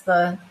one that's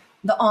the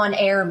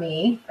on-air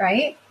me,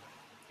 right?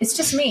 It's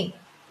just me.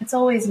 It's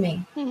always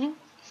me. Mm-hmm.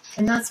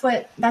 And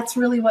that's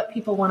really what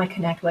people want to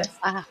connect with.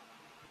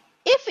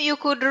 If you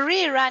could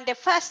rerun the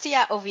first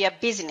year of your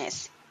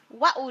business,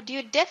 what would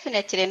you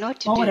definitely not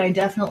do? What would I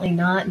definitely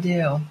not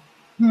do?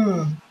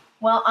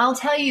 Well, I'll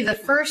tell you, the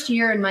first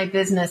year in my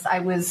business, I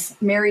was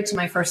married to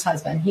my first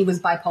husband. He was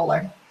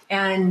bipolar.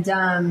 And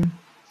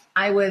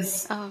I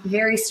was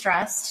very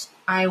stressed.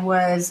 I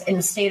was in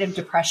a state of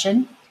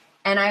depression,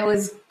 and I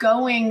was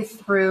going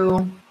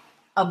through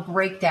a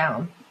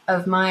breakdown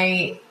of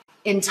my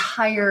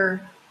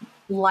entire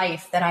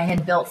life that I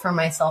had built for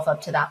myself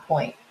up to that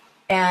point.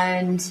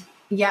 And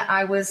yet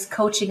I was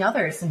coaching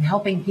others and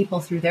helping people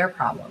through their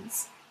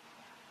problems.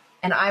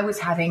 And I was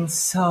having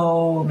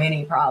so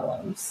many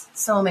problems.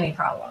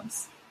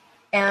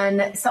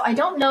 And so I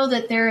don't know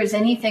that there is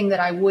anything that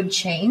I would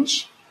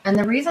change. And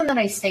the reason that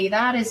I say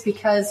that is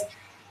because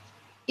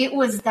it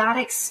was that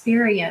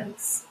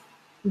experience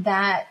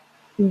that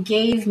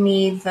gave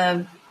me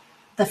the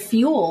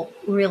fuel,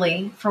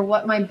 really, for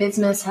what my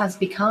business has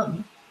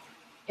become.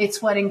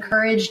 It's what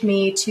encouraged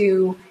me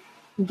to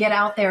get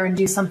out there and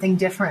do something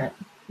different,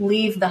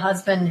 leave the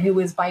husband who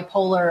was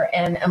bipolar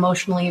and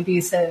emotionally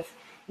abusive,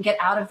 get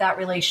out of that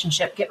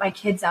relationship, get my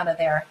kids out of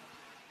there,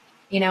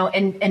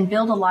 and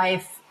build a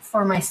life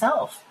for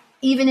myself.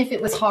 Even if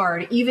it was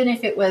hard, even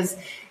if it was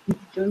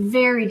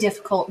very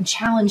difficult and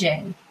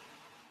challenging,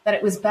 that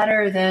it was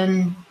better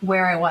than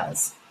where I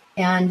was.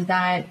 And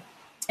that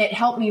it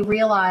helped me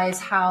realize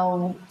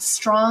how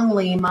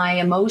strongly my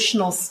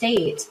emotional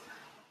state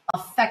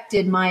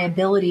affected my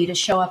ability to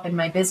show up in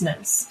my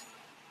business.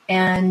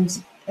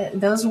 And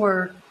those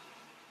were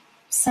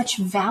such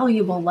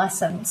valuable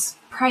lessons,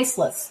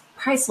 priceless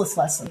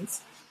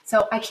lessons.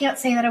 So I can't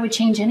say that I would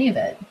change any of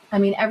it. I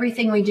mean,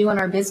 everything we do in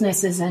our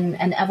business is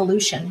an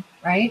evolution,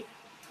 right?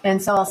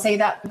 And so I'll say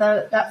that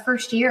that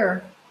first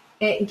year,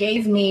 it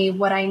gave me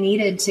what I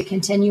needed to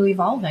continue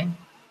evolving.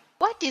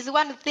 What is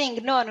one thing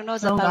no one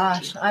knows about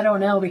gosh, you? I don't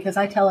know, because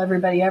I tell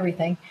everybody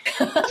everything.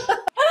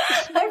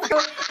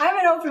 I'm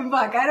an open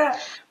book.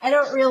 I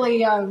don't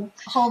really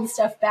hold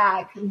stuff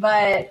back,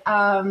 but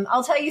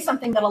I'll tell you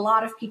something that a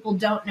lot of people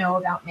don't know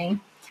about me.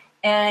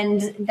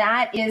 And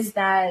that is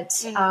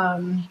that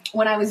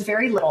when I was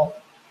very little,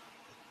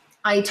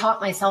 I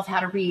taught myself how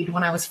to read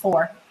when I was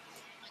 4.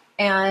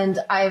 And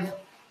I've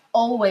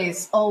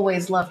always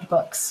loved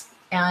books.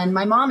 And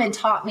my mom had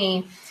taught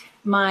me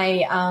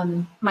my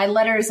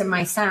letters and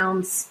my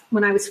sounds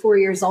when I was 4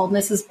 years old. And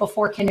this is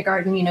before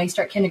kindergarten. You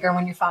start kindergarten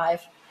when you're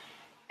 5.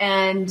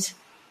 And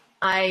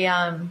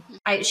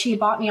she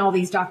bought me all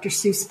these Dr.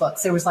 Seuss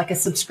books. There was like a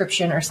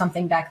subscription or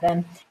something back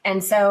then.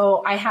 And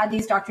so I had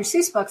these Dr.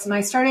 Seuss books, and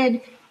I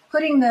started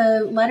putting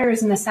the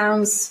letters and the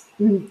sounds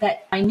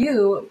that I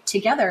knew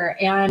together.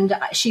 And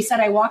she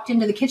said, I walked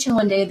into the kitchen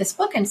one day of this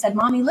book and said,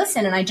 Mommy,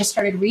 listen. And I just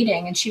started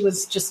reading, and she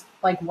was just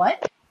like,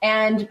 what?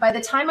 And by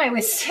the time I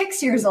was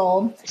 6 years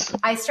old,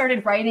 I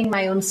started writing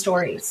my own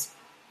stories.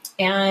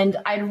 And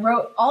I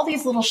wrote all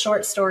these little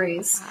short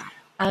stories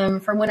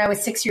from when I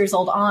was 6 years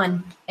old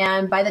on.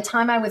 And by the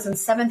time I was in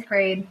 7th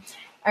grade,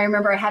 I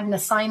remember I had an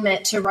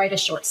assignment to write a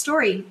short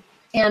story.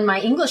 And my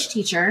English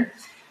teacher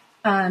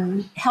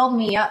held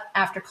me up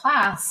after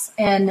class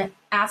and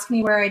asked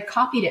me where I'd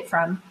copied it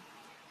from.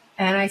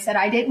 And I said,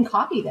 I didn't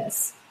copy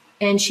this.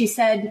 And she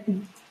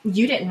said,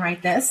 you didn't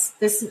write this.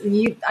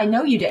 I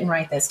know you didn't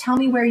write this. Tell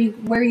me where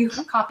you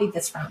copied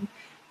this from.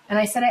 And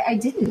I said, I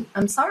didn't.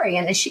 I'm sorry.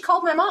 And she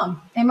called my mom.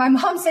 And my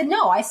mom said,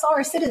 no, I saw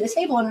her sit at the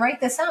table and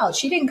write this out.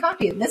 She didn't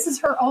copy it. This is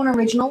her own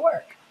original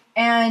work.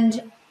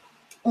 And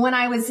when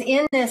I was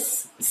in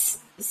this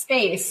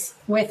space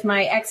with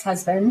my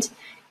ex-husband,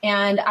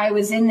 and I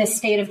was in this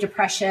state of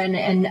depression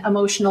and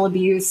emotional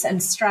abuse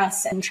and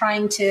stress and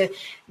trying to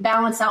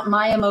balance out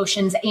my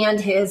emotions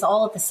and his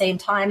all at the same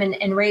time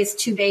and raise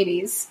 2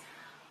 babies,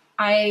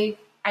 I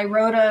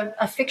wrote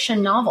a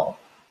fiction novel.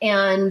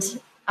 And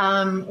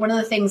one of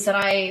the things that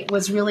I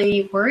was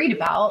really worried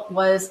about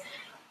was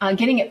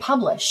getting it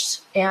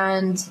published.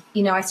 And,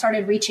 I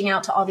started reaching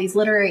out to all these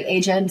literary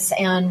agents,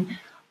 and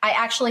I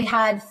actually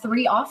had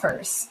 3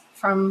 offers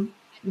from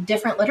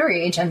different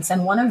literary agents.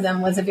 And one of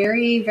them was a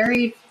very,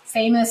 very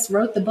famous,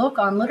 wrote the book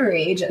on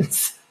literary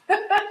agents.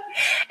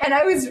 And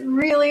I was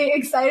really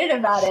excited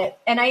about it.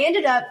 And I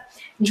ended up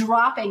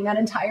dropping that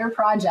entire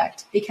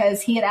project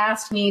because he had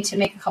asked me to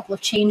make a couple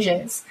of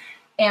changes.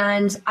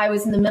 And I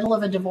was in the middle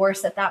of a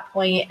divorce at that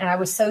point, and I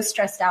was so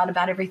stressed out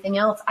about everything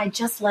else. I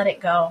just let it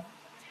go.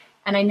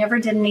 And I never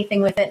did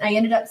anything with it. And I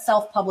ended up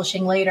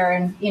self-publishing later.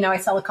 And, I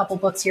sell a couple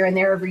books here and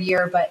there every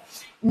year, but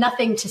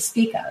nothing to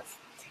speak of.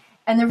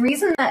 And the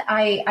reason that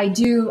I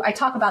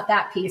talk about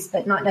that piece,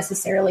 but not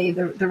necessarily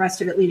the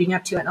rest of it leading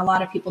up to it. And a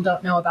lot of people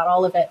don't know about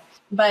all of it.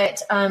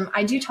 But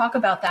I do talk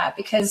about that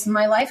because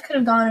my life could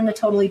have gone in a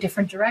totally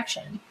different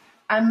direction.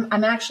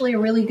 I'm actually a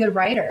really good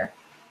writer,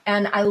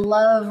 and I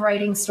love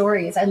writing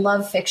stories. I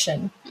love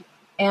fiction,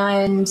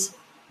 and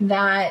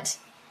that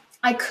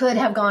I could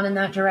have gone in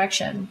that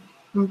direction,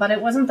 but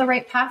it wasn't the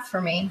right path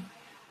for me.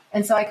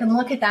 And so I can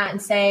look at that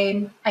and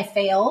say I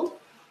failed,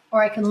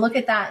 or I can look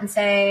at that and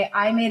say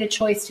I made a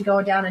choice to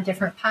go down a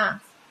different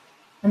path.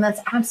 And that's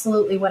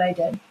absolutely what I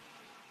did.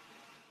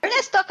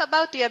 Let's talk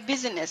about your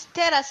business.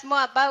 Tell us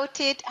more about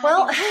it.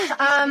 Well,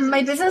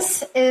 my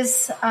business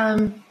is,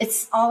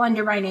 it's all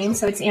under my name.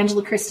 So it's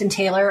Angela Kristen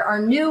Taylor.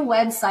 Our new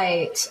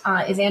website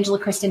is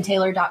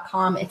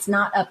angelakristentaylor.com. It's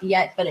not up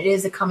yet, but it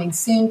is a coming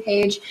soon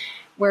page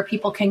where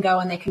people can go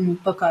and they can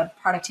book a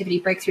productivity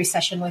breakthrough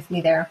session with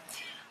me there.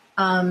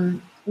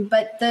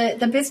 But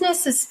the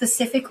business is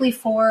specifically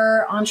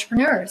for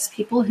entrepreneurs,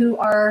 people who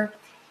are,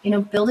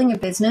 building a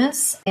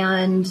business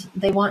and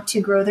they want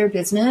to grow their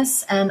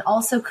business and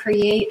also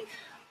create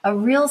a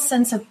real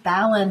sense of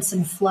balance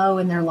and flow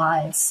in their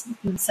lives.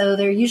 And so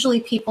they're usually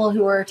people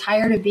who are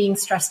tired of being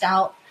stressed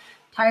out,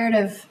 tired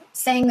of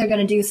saying they're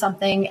going to do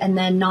something and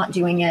then not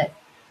doing it,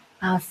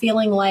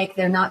 feeling like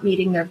they're not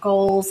meeting their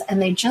goals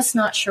and they're just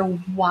not sure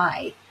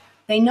why.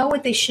 They know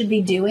what they should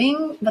be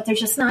doing, but they're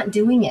just not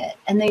doing it.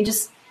 And they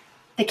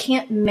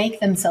can't make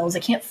themselves, they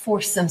can't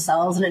force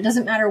themselves. And it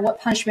doesn't matter what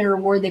punishment or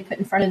reward they put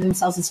in front of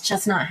themselves, it's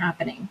just not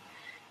happening.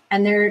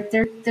 And they're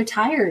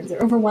tired, they're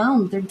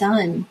overwhelmed, they're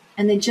done.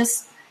 And they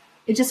just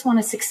want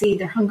to succeed.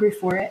 They're hungry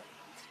for it.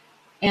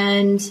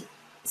 And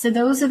so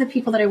those are the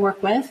people that I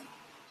work with.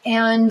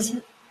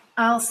 And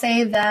I'll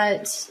say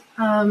that,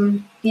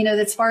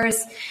 as far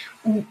as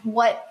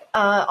what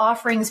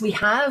offerings we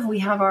have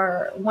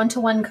our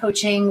one-to-one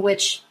coaching,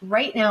 which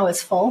right now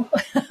is full,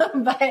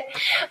 but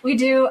we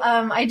do,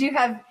 I do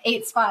have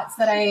 8 spots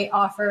that I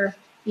offer,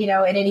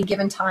 at any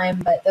given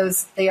time, but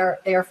they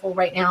are full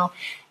right now.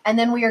 And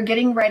then we are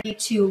getting ready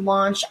to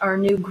launch our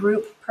new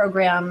group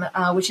program,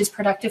 which is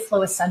Productive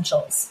Flow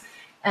Essentials.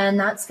 And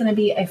that's going to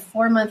be a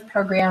 4-month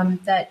program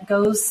that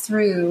goes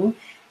through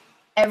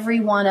every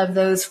one of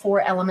those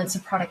 4 elements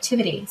of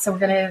productivity. So we're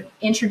going to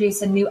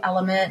introduce a new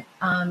element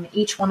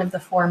each one of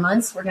the 4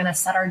 months. We're going to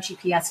set our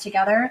GPS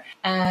together,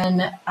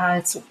 and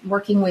it's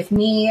working with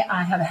me.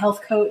 I have a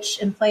health coach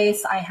in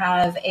place. I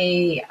have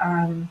a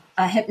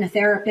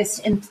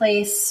hypnotherapist in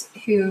place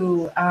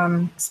who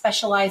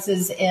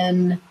specializes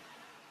in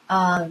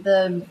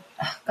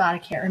I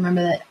can't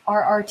remember that,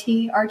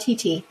 RTT,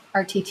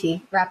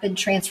 Rapid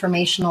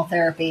Transformational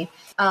Therapy.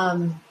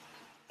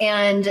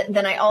 And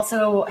then I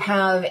also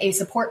have a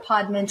support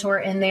pod mentor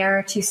in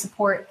there to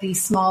support the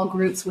small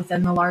groups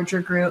within the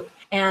larger group.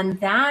 And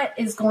that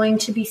is going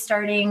to be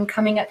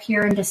coming up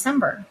here in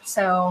December.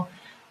 So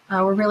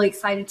we're really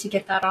excited to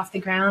get that off the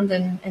ground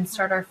and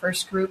start our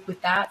first group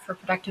with that for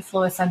Productive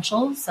Flow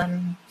Essentials.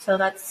 And so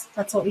that's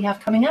what we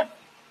have coming up.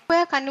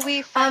 Where can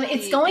we find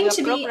it's going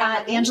to be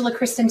at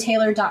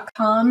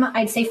AngelaKristenTaylor.com.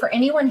 I'd say for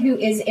anyone who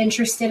is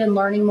interested in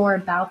learning more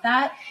about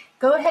that,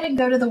 go ahead and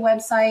go to the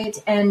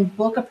website and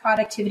book a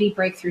productivity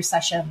breakthrough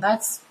session.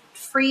 That's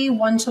free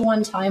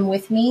one-to-one time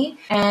with me,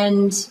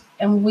 and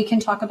we can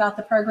talk about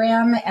the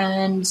program.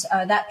 And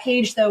that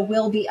page, though,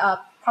 will be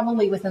up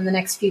probably within the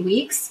next few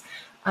weeks.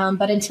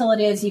 But until it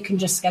is, you can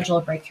just schedule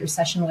a breakthrough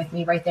session with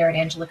me right there at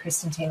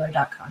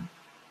AngelaKristenTaylor.com.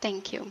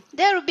 Thank you.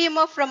 There will be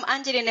more from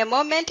Angela in a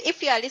moment.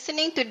 If you are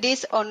listening to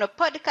this on a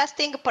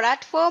podcasting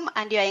platform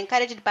and you are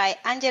encouraged by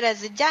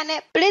Angela's journey,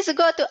 please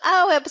go to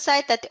our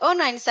website at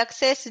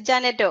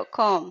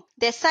onlinesuccessjourney.com.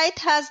 The site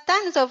has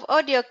tons of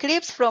audio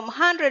clips from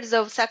hundreds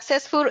of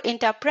successful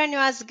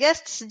entrepreneurs'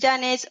 guests'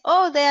 journeys,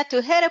 all there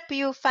to help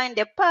you find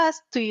a path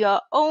to your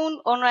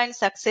own online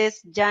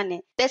success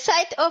journey. The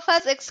site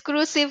offers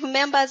exclusive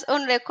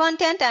members-only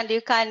content, and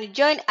you can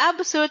join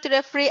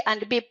absolutely free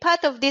and be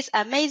part of this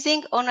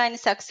amazing online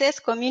success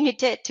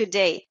community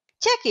today.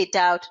 Check it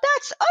out.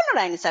 That's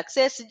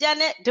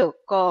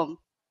onlinesuccessjourney.com.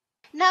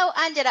 Now,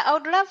 Angela, I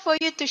would love for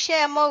you to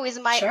share more with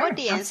my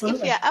audience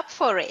if you are up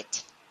for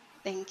it.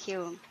 Thank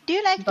you. Do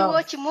you like to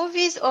watch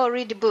movies or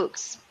read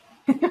books?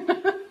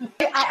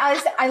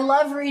 I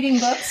love reading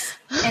books.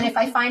 And if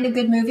I find a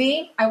good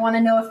movie, I want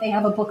to know if they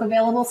have a book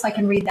available so I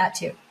can read that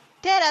too.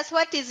 Tell us,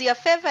 what is your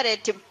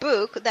favorite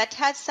book that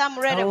has some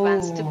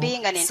relevance to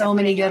being an entrepreneur? So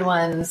many good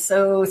ones.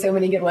 So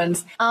many good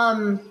ones.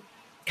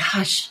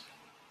 Gosh,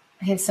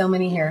 I have so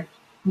many here.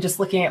 I'm just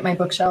looking at my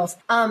bookshelves.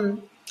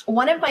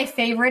 One of my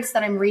favorites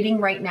that I'm reading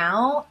right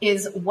now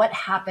is What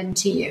Happened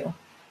to You?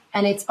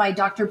 And it's by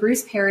Dr.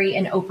 Bruce Perry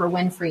and Oprah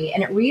Winfrey.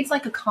 And it reads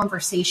like a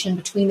conversation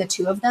between the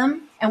two of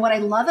them. And what I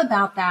love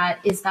about that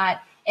is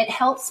that it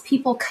helps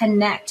people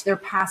connect their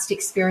past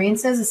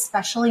experiences,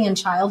 especially in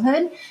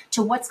childhood,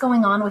 to what's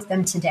going on with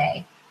them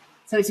today.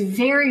 So it's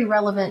very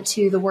relevant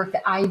to the work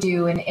that I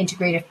do in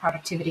integrative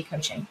productivity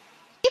coaching.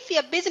 If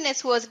your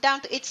business was down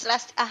to its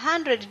last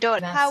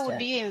 $100, how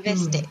would you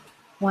invest it?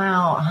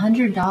 Wow,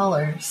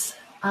 $100.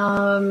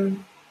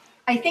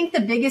 I think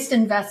the biggest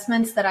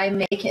investments that I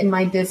make in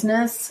my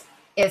business,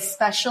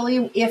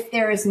 especially if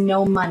there is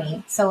no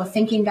money. So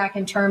thinking back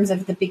in terms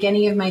of the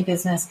beginning of my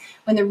business,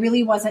 when there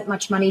really wasn't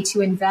much money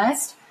to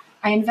invest,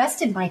 I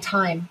invested my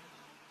time.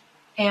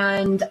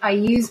 And I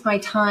used my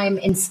time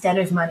instead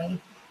of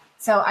money.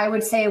 So I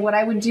would say what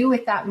I would do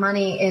with that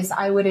money is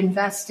I would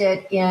invest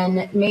it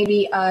in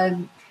maybe a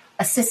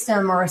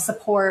system or a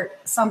support,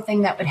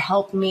 something that would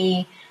help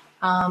me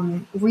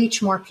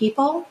reach more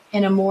people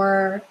in a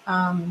more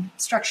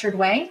structured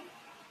way.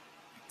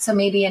 So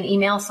maybe an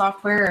email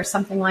software or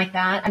something like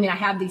that. I mean, I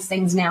have these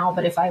things now,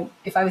 but if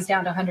I was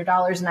down to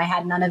 $100 and I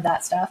had none of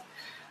that stuff,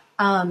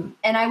 and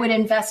I would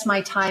invest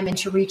my time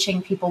into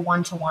reaching people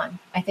one-to-one.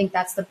 I think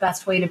that's the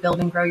best way to build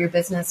and grow your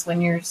business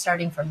when you're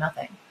starting from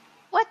nothing.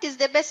 What what is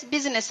the best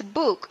business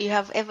book you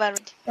have ever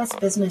read? Best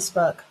business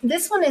book.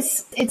 This one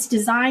it's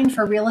designed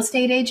for real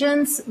estate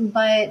agents,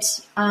 but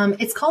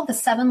it's called The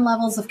 7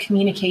 Levels of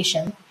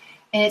Communication.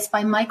 And it's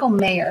by Michael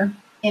Maher,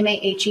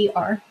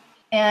 Maher.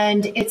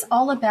 And it's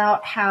all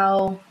about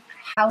how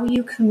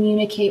you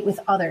communicate with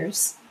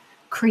others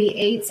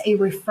creates a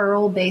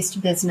referral-based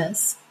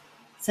business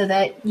so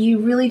that you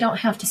really don't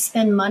have to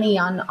spend money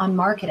on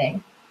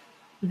marketing,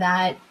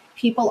 that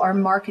people are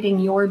marketing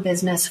your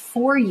business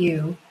for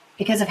you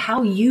because of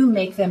how you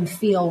make them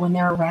feel when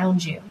they're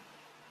around you.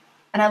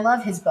 And I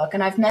love his book,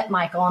 and I've met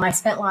Michael, and I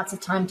spent lots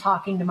of time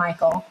talking to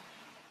Michael,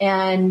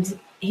 and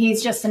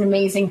he's just an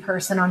amazing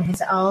person on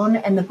his own.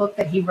 And the book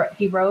that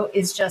he wrote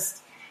is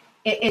just,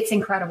 it's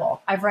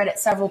incredible. I've read it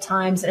several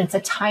times, and it's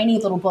a tiny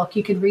little book.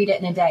 You could read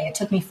it in a day. It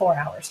took me 4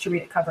 hours to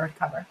read it cover to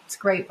cover. It's a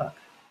great book.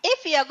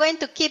 If you are going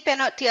to keep a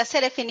note to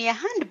yourself in your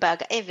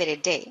handbag every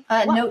day.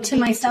 Note to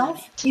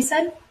myself, he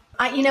said.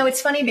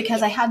 It's funny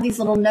because I have these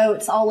little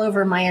notes all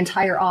over my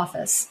entire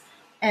office.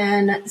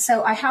 And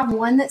so I have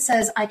one that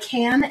says, I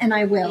can and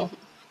I will.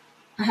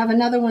 I have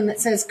another one that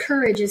says,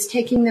 courage is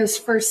taking those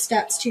first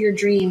steps to your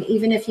dream,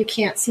 even if you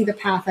can't see the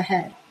path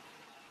ahead.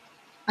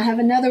 I have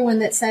another one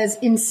that says,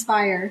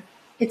 inspire.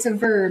 It's a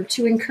verb,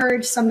 to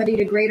encourage somebody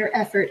to greater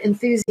effort,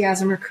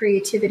 enthusiasm, or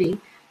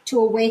creativity, to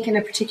awaken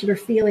a particular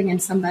feeling in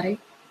somebody.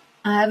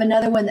 I have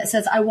another one that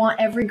says, I want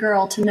every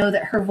girl to know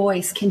that her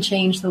voice can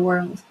change the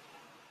world.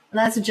 And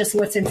that's just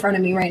what's in front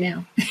of me right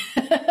now.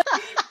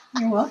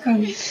 You're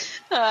welcome.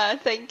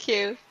 Thank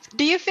you.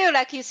 Do you feel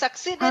like you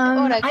succeeded?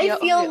 I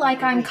feel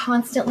like I'm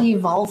constantly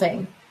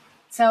evolving.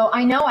 So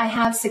I know I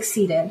have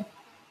succeeded.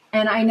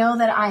 And I know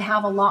that I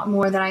have a lot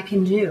more that I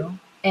can do.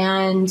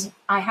 And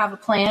I have a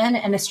plan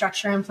and a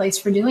structure in place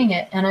for doing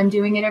it. And I'm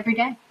doing it every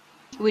day.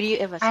 Will you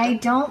ever stop? I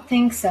don't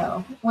think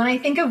so. When I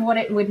think of what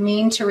it would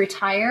mean to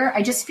retire,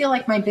 I just feel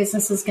like my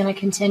business is going to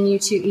continue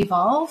to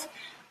evolve.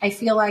 I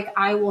feel like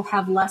I will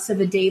have less of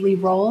a daily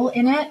role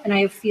in it. And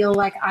I feel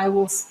like I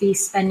will be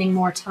spending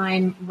more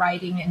time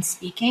writing and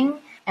speaking.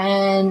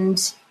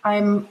 And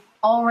I'm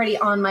already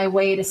on my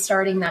way to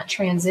starting that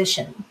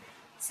transition.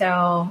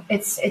 So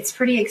it's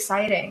pretty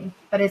exciting,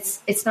 but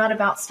it's not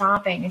about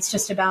stopping. It's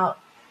just about,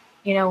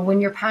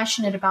 when you're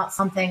passionate about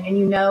something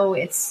and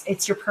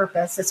it's your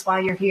purpose, it's why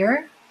you're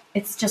here.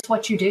 It's just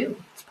what you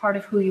do. It's part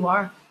of who you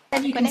are.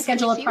 And you can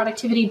schedule a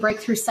productivity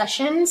breakthrough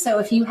session. So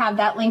if you have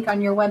that link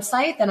on your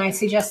website, then I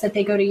suggest that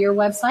they go to your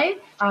website.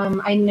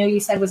 I know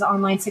you said it was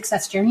Online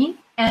Success Journey.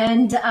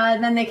 And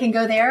then they can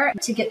go there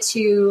to get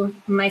to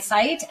my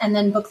site and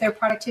then book their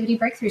productivity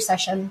breakthrough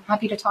session.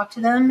 Happy to talk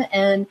to them.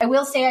 And I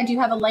will say I do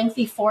have a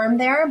lengthy form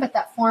there, but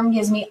that form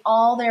gives me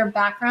all their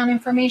background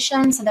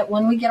information so that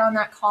when we get on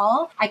that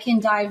call, I can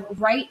dive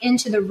right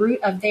into the root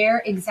of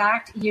their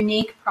exact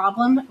unique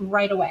problem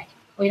right away.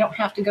 We don't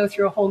have to go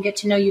through a whole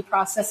get-to-know-you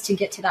process to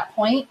get to that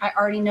point. I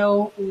already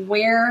know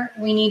where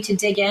we need to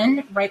dig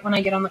in right when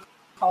I get on the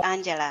call.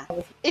 Angela,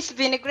 it's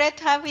been great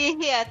having you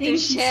here to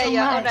share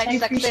your online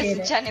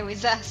success journey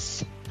with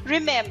us.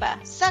 Remember,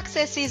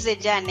 success is a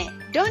journey.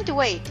 Don't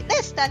wait.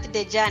 Let's start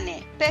the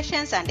journey.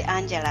 Patience and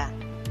Angela.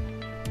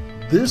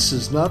 This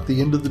is not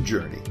the end of the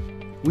journey.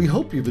 We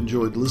hope you've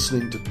enjoyed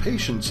listening to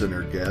Patience and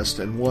her guest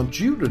and want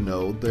you to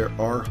know there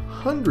are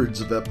hundreds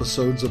of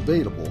episodes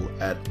available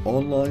at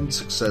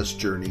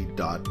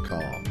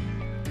onlinesuccessjourney.com.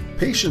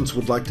 Patience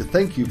would like to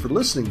thank you for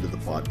listening to the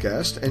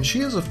podcast, and she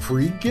has a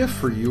free gift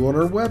for you on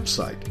her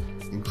website,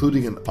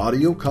 including an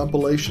audio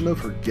compilation of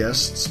her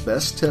guests'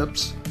 best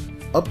tips,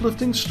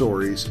 uplifting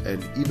stories,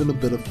 and even a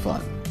bit of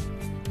fun.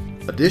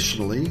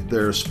 Additionally,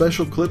 there are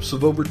special clips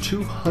of over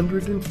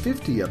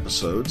 250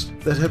 episodes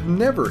that have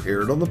never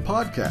aired on the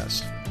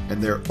podcast, and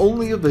they're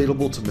only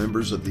available to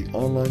members of the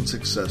Online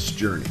Success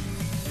Journey.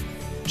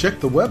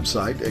 Check the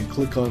website and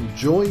click on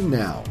Join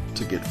Now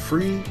to get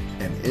free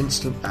and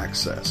instant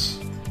access.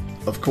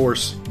 Of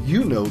course,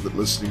 you know that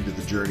listening to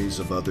the journeys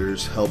of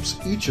others helps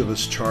each of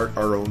us chart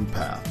our own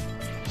path.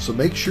 So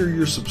make sure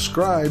you're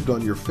subscribed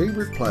on your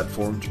favorite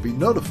platform to be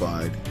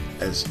notified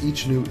as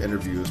each new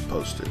interview is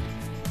posted.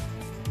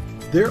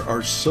 There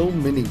are so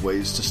many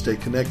ways to stay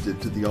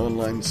connected to the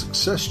Online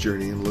Success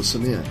Journey and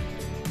listen in.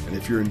 And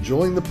if you're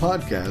enjoying the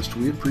podcast,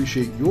 we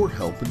appreciate your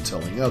help in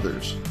telling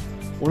others.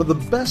 One of the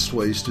best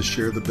ways to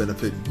share the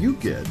benefit you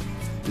get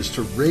is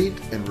to rate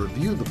and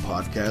review the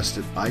podcast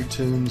at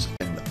iTunes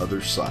and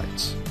other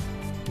sites.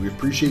 We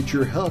appreciate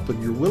your help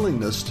and your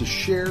willingness to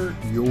share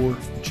your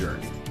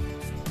journey.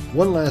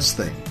 One last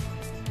thing.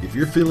 If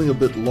you're feeling a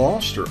bit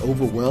lost or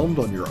overwhelmed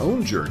on your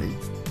own journey,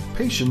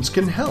 Patience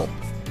can help.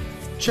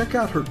 Check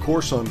out her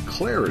course on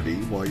clarity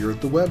while you're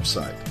at the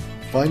website.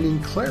 Finding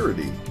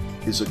clarity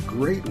is a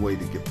great way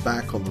to get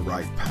back on the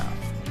right path.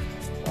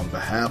 On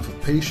behalf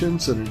of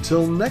Patience, and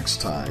until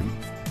next time,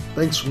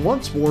 thanks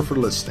once more for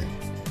listening.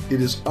 It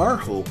is our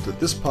hope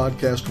that this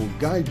podcast will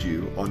guide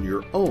you on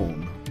your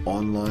own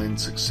online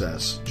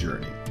success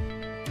journey.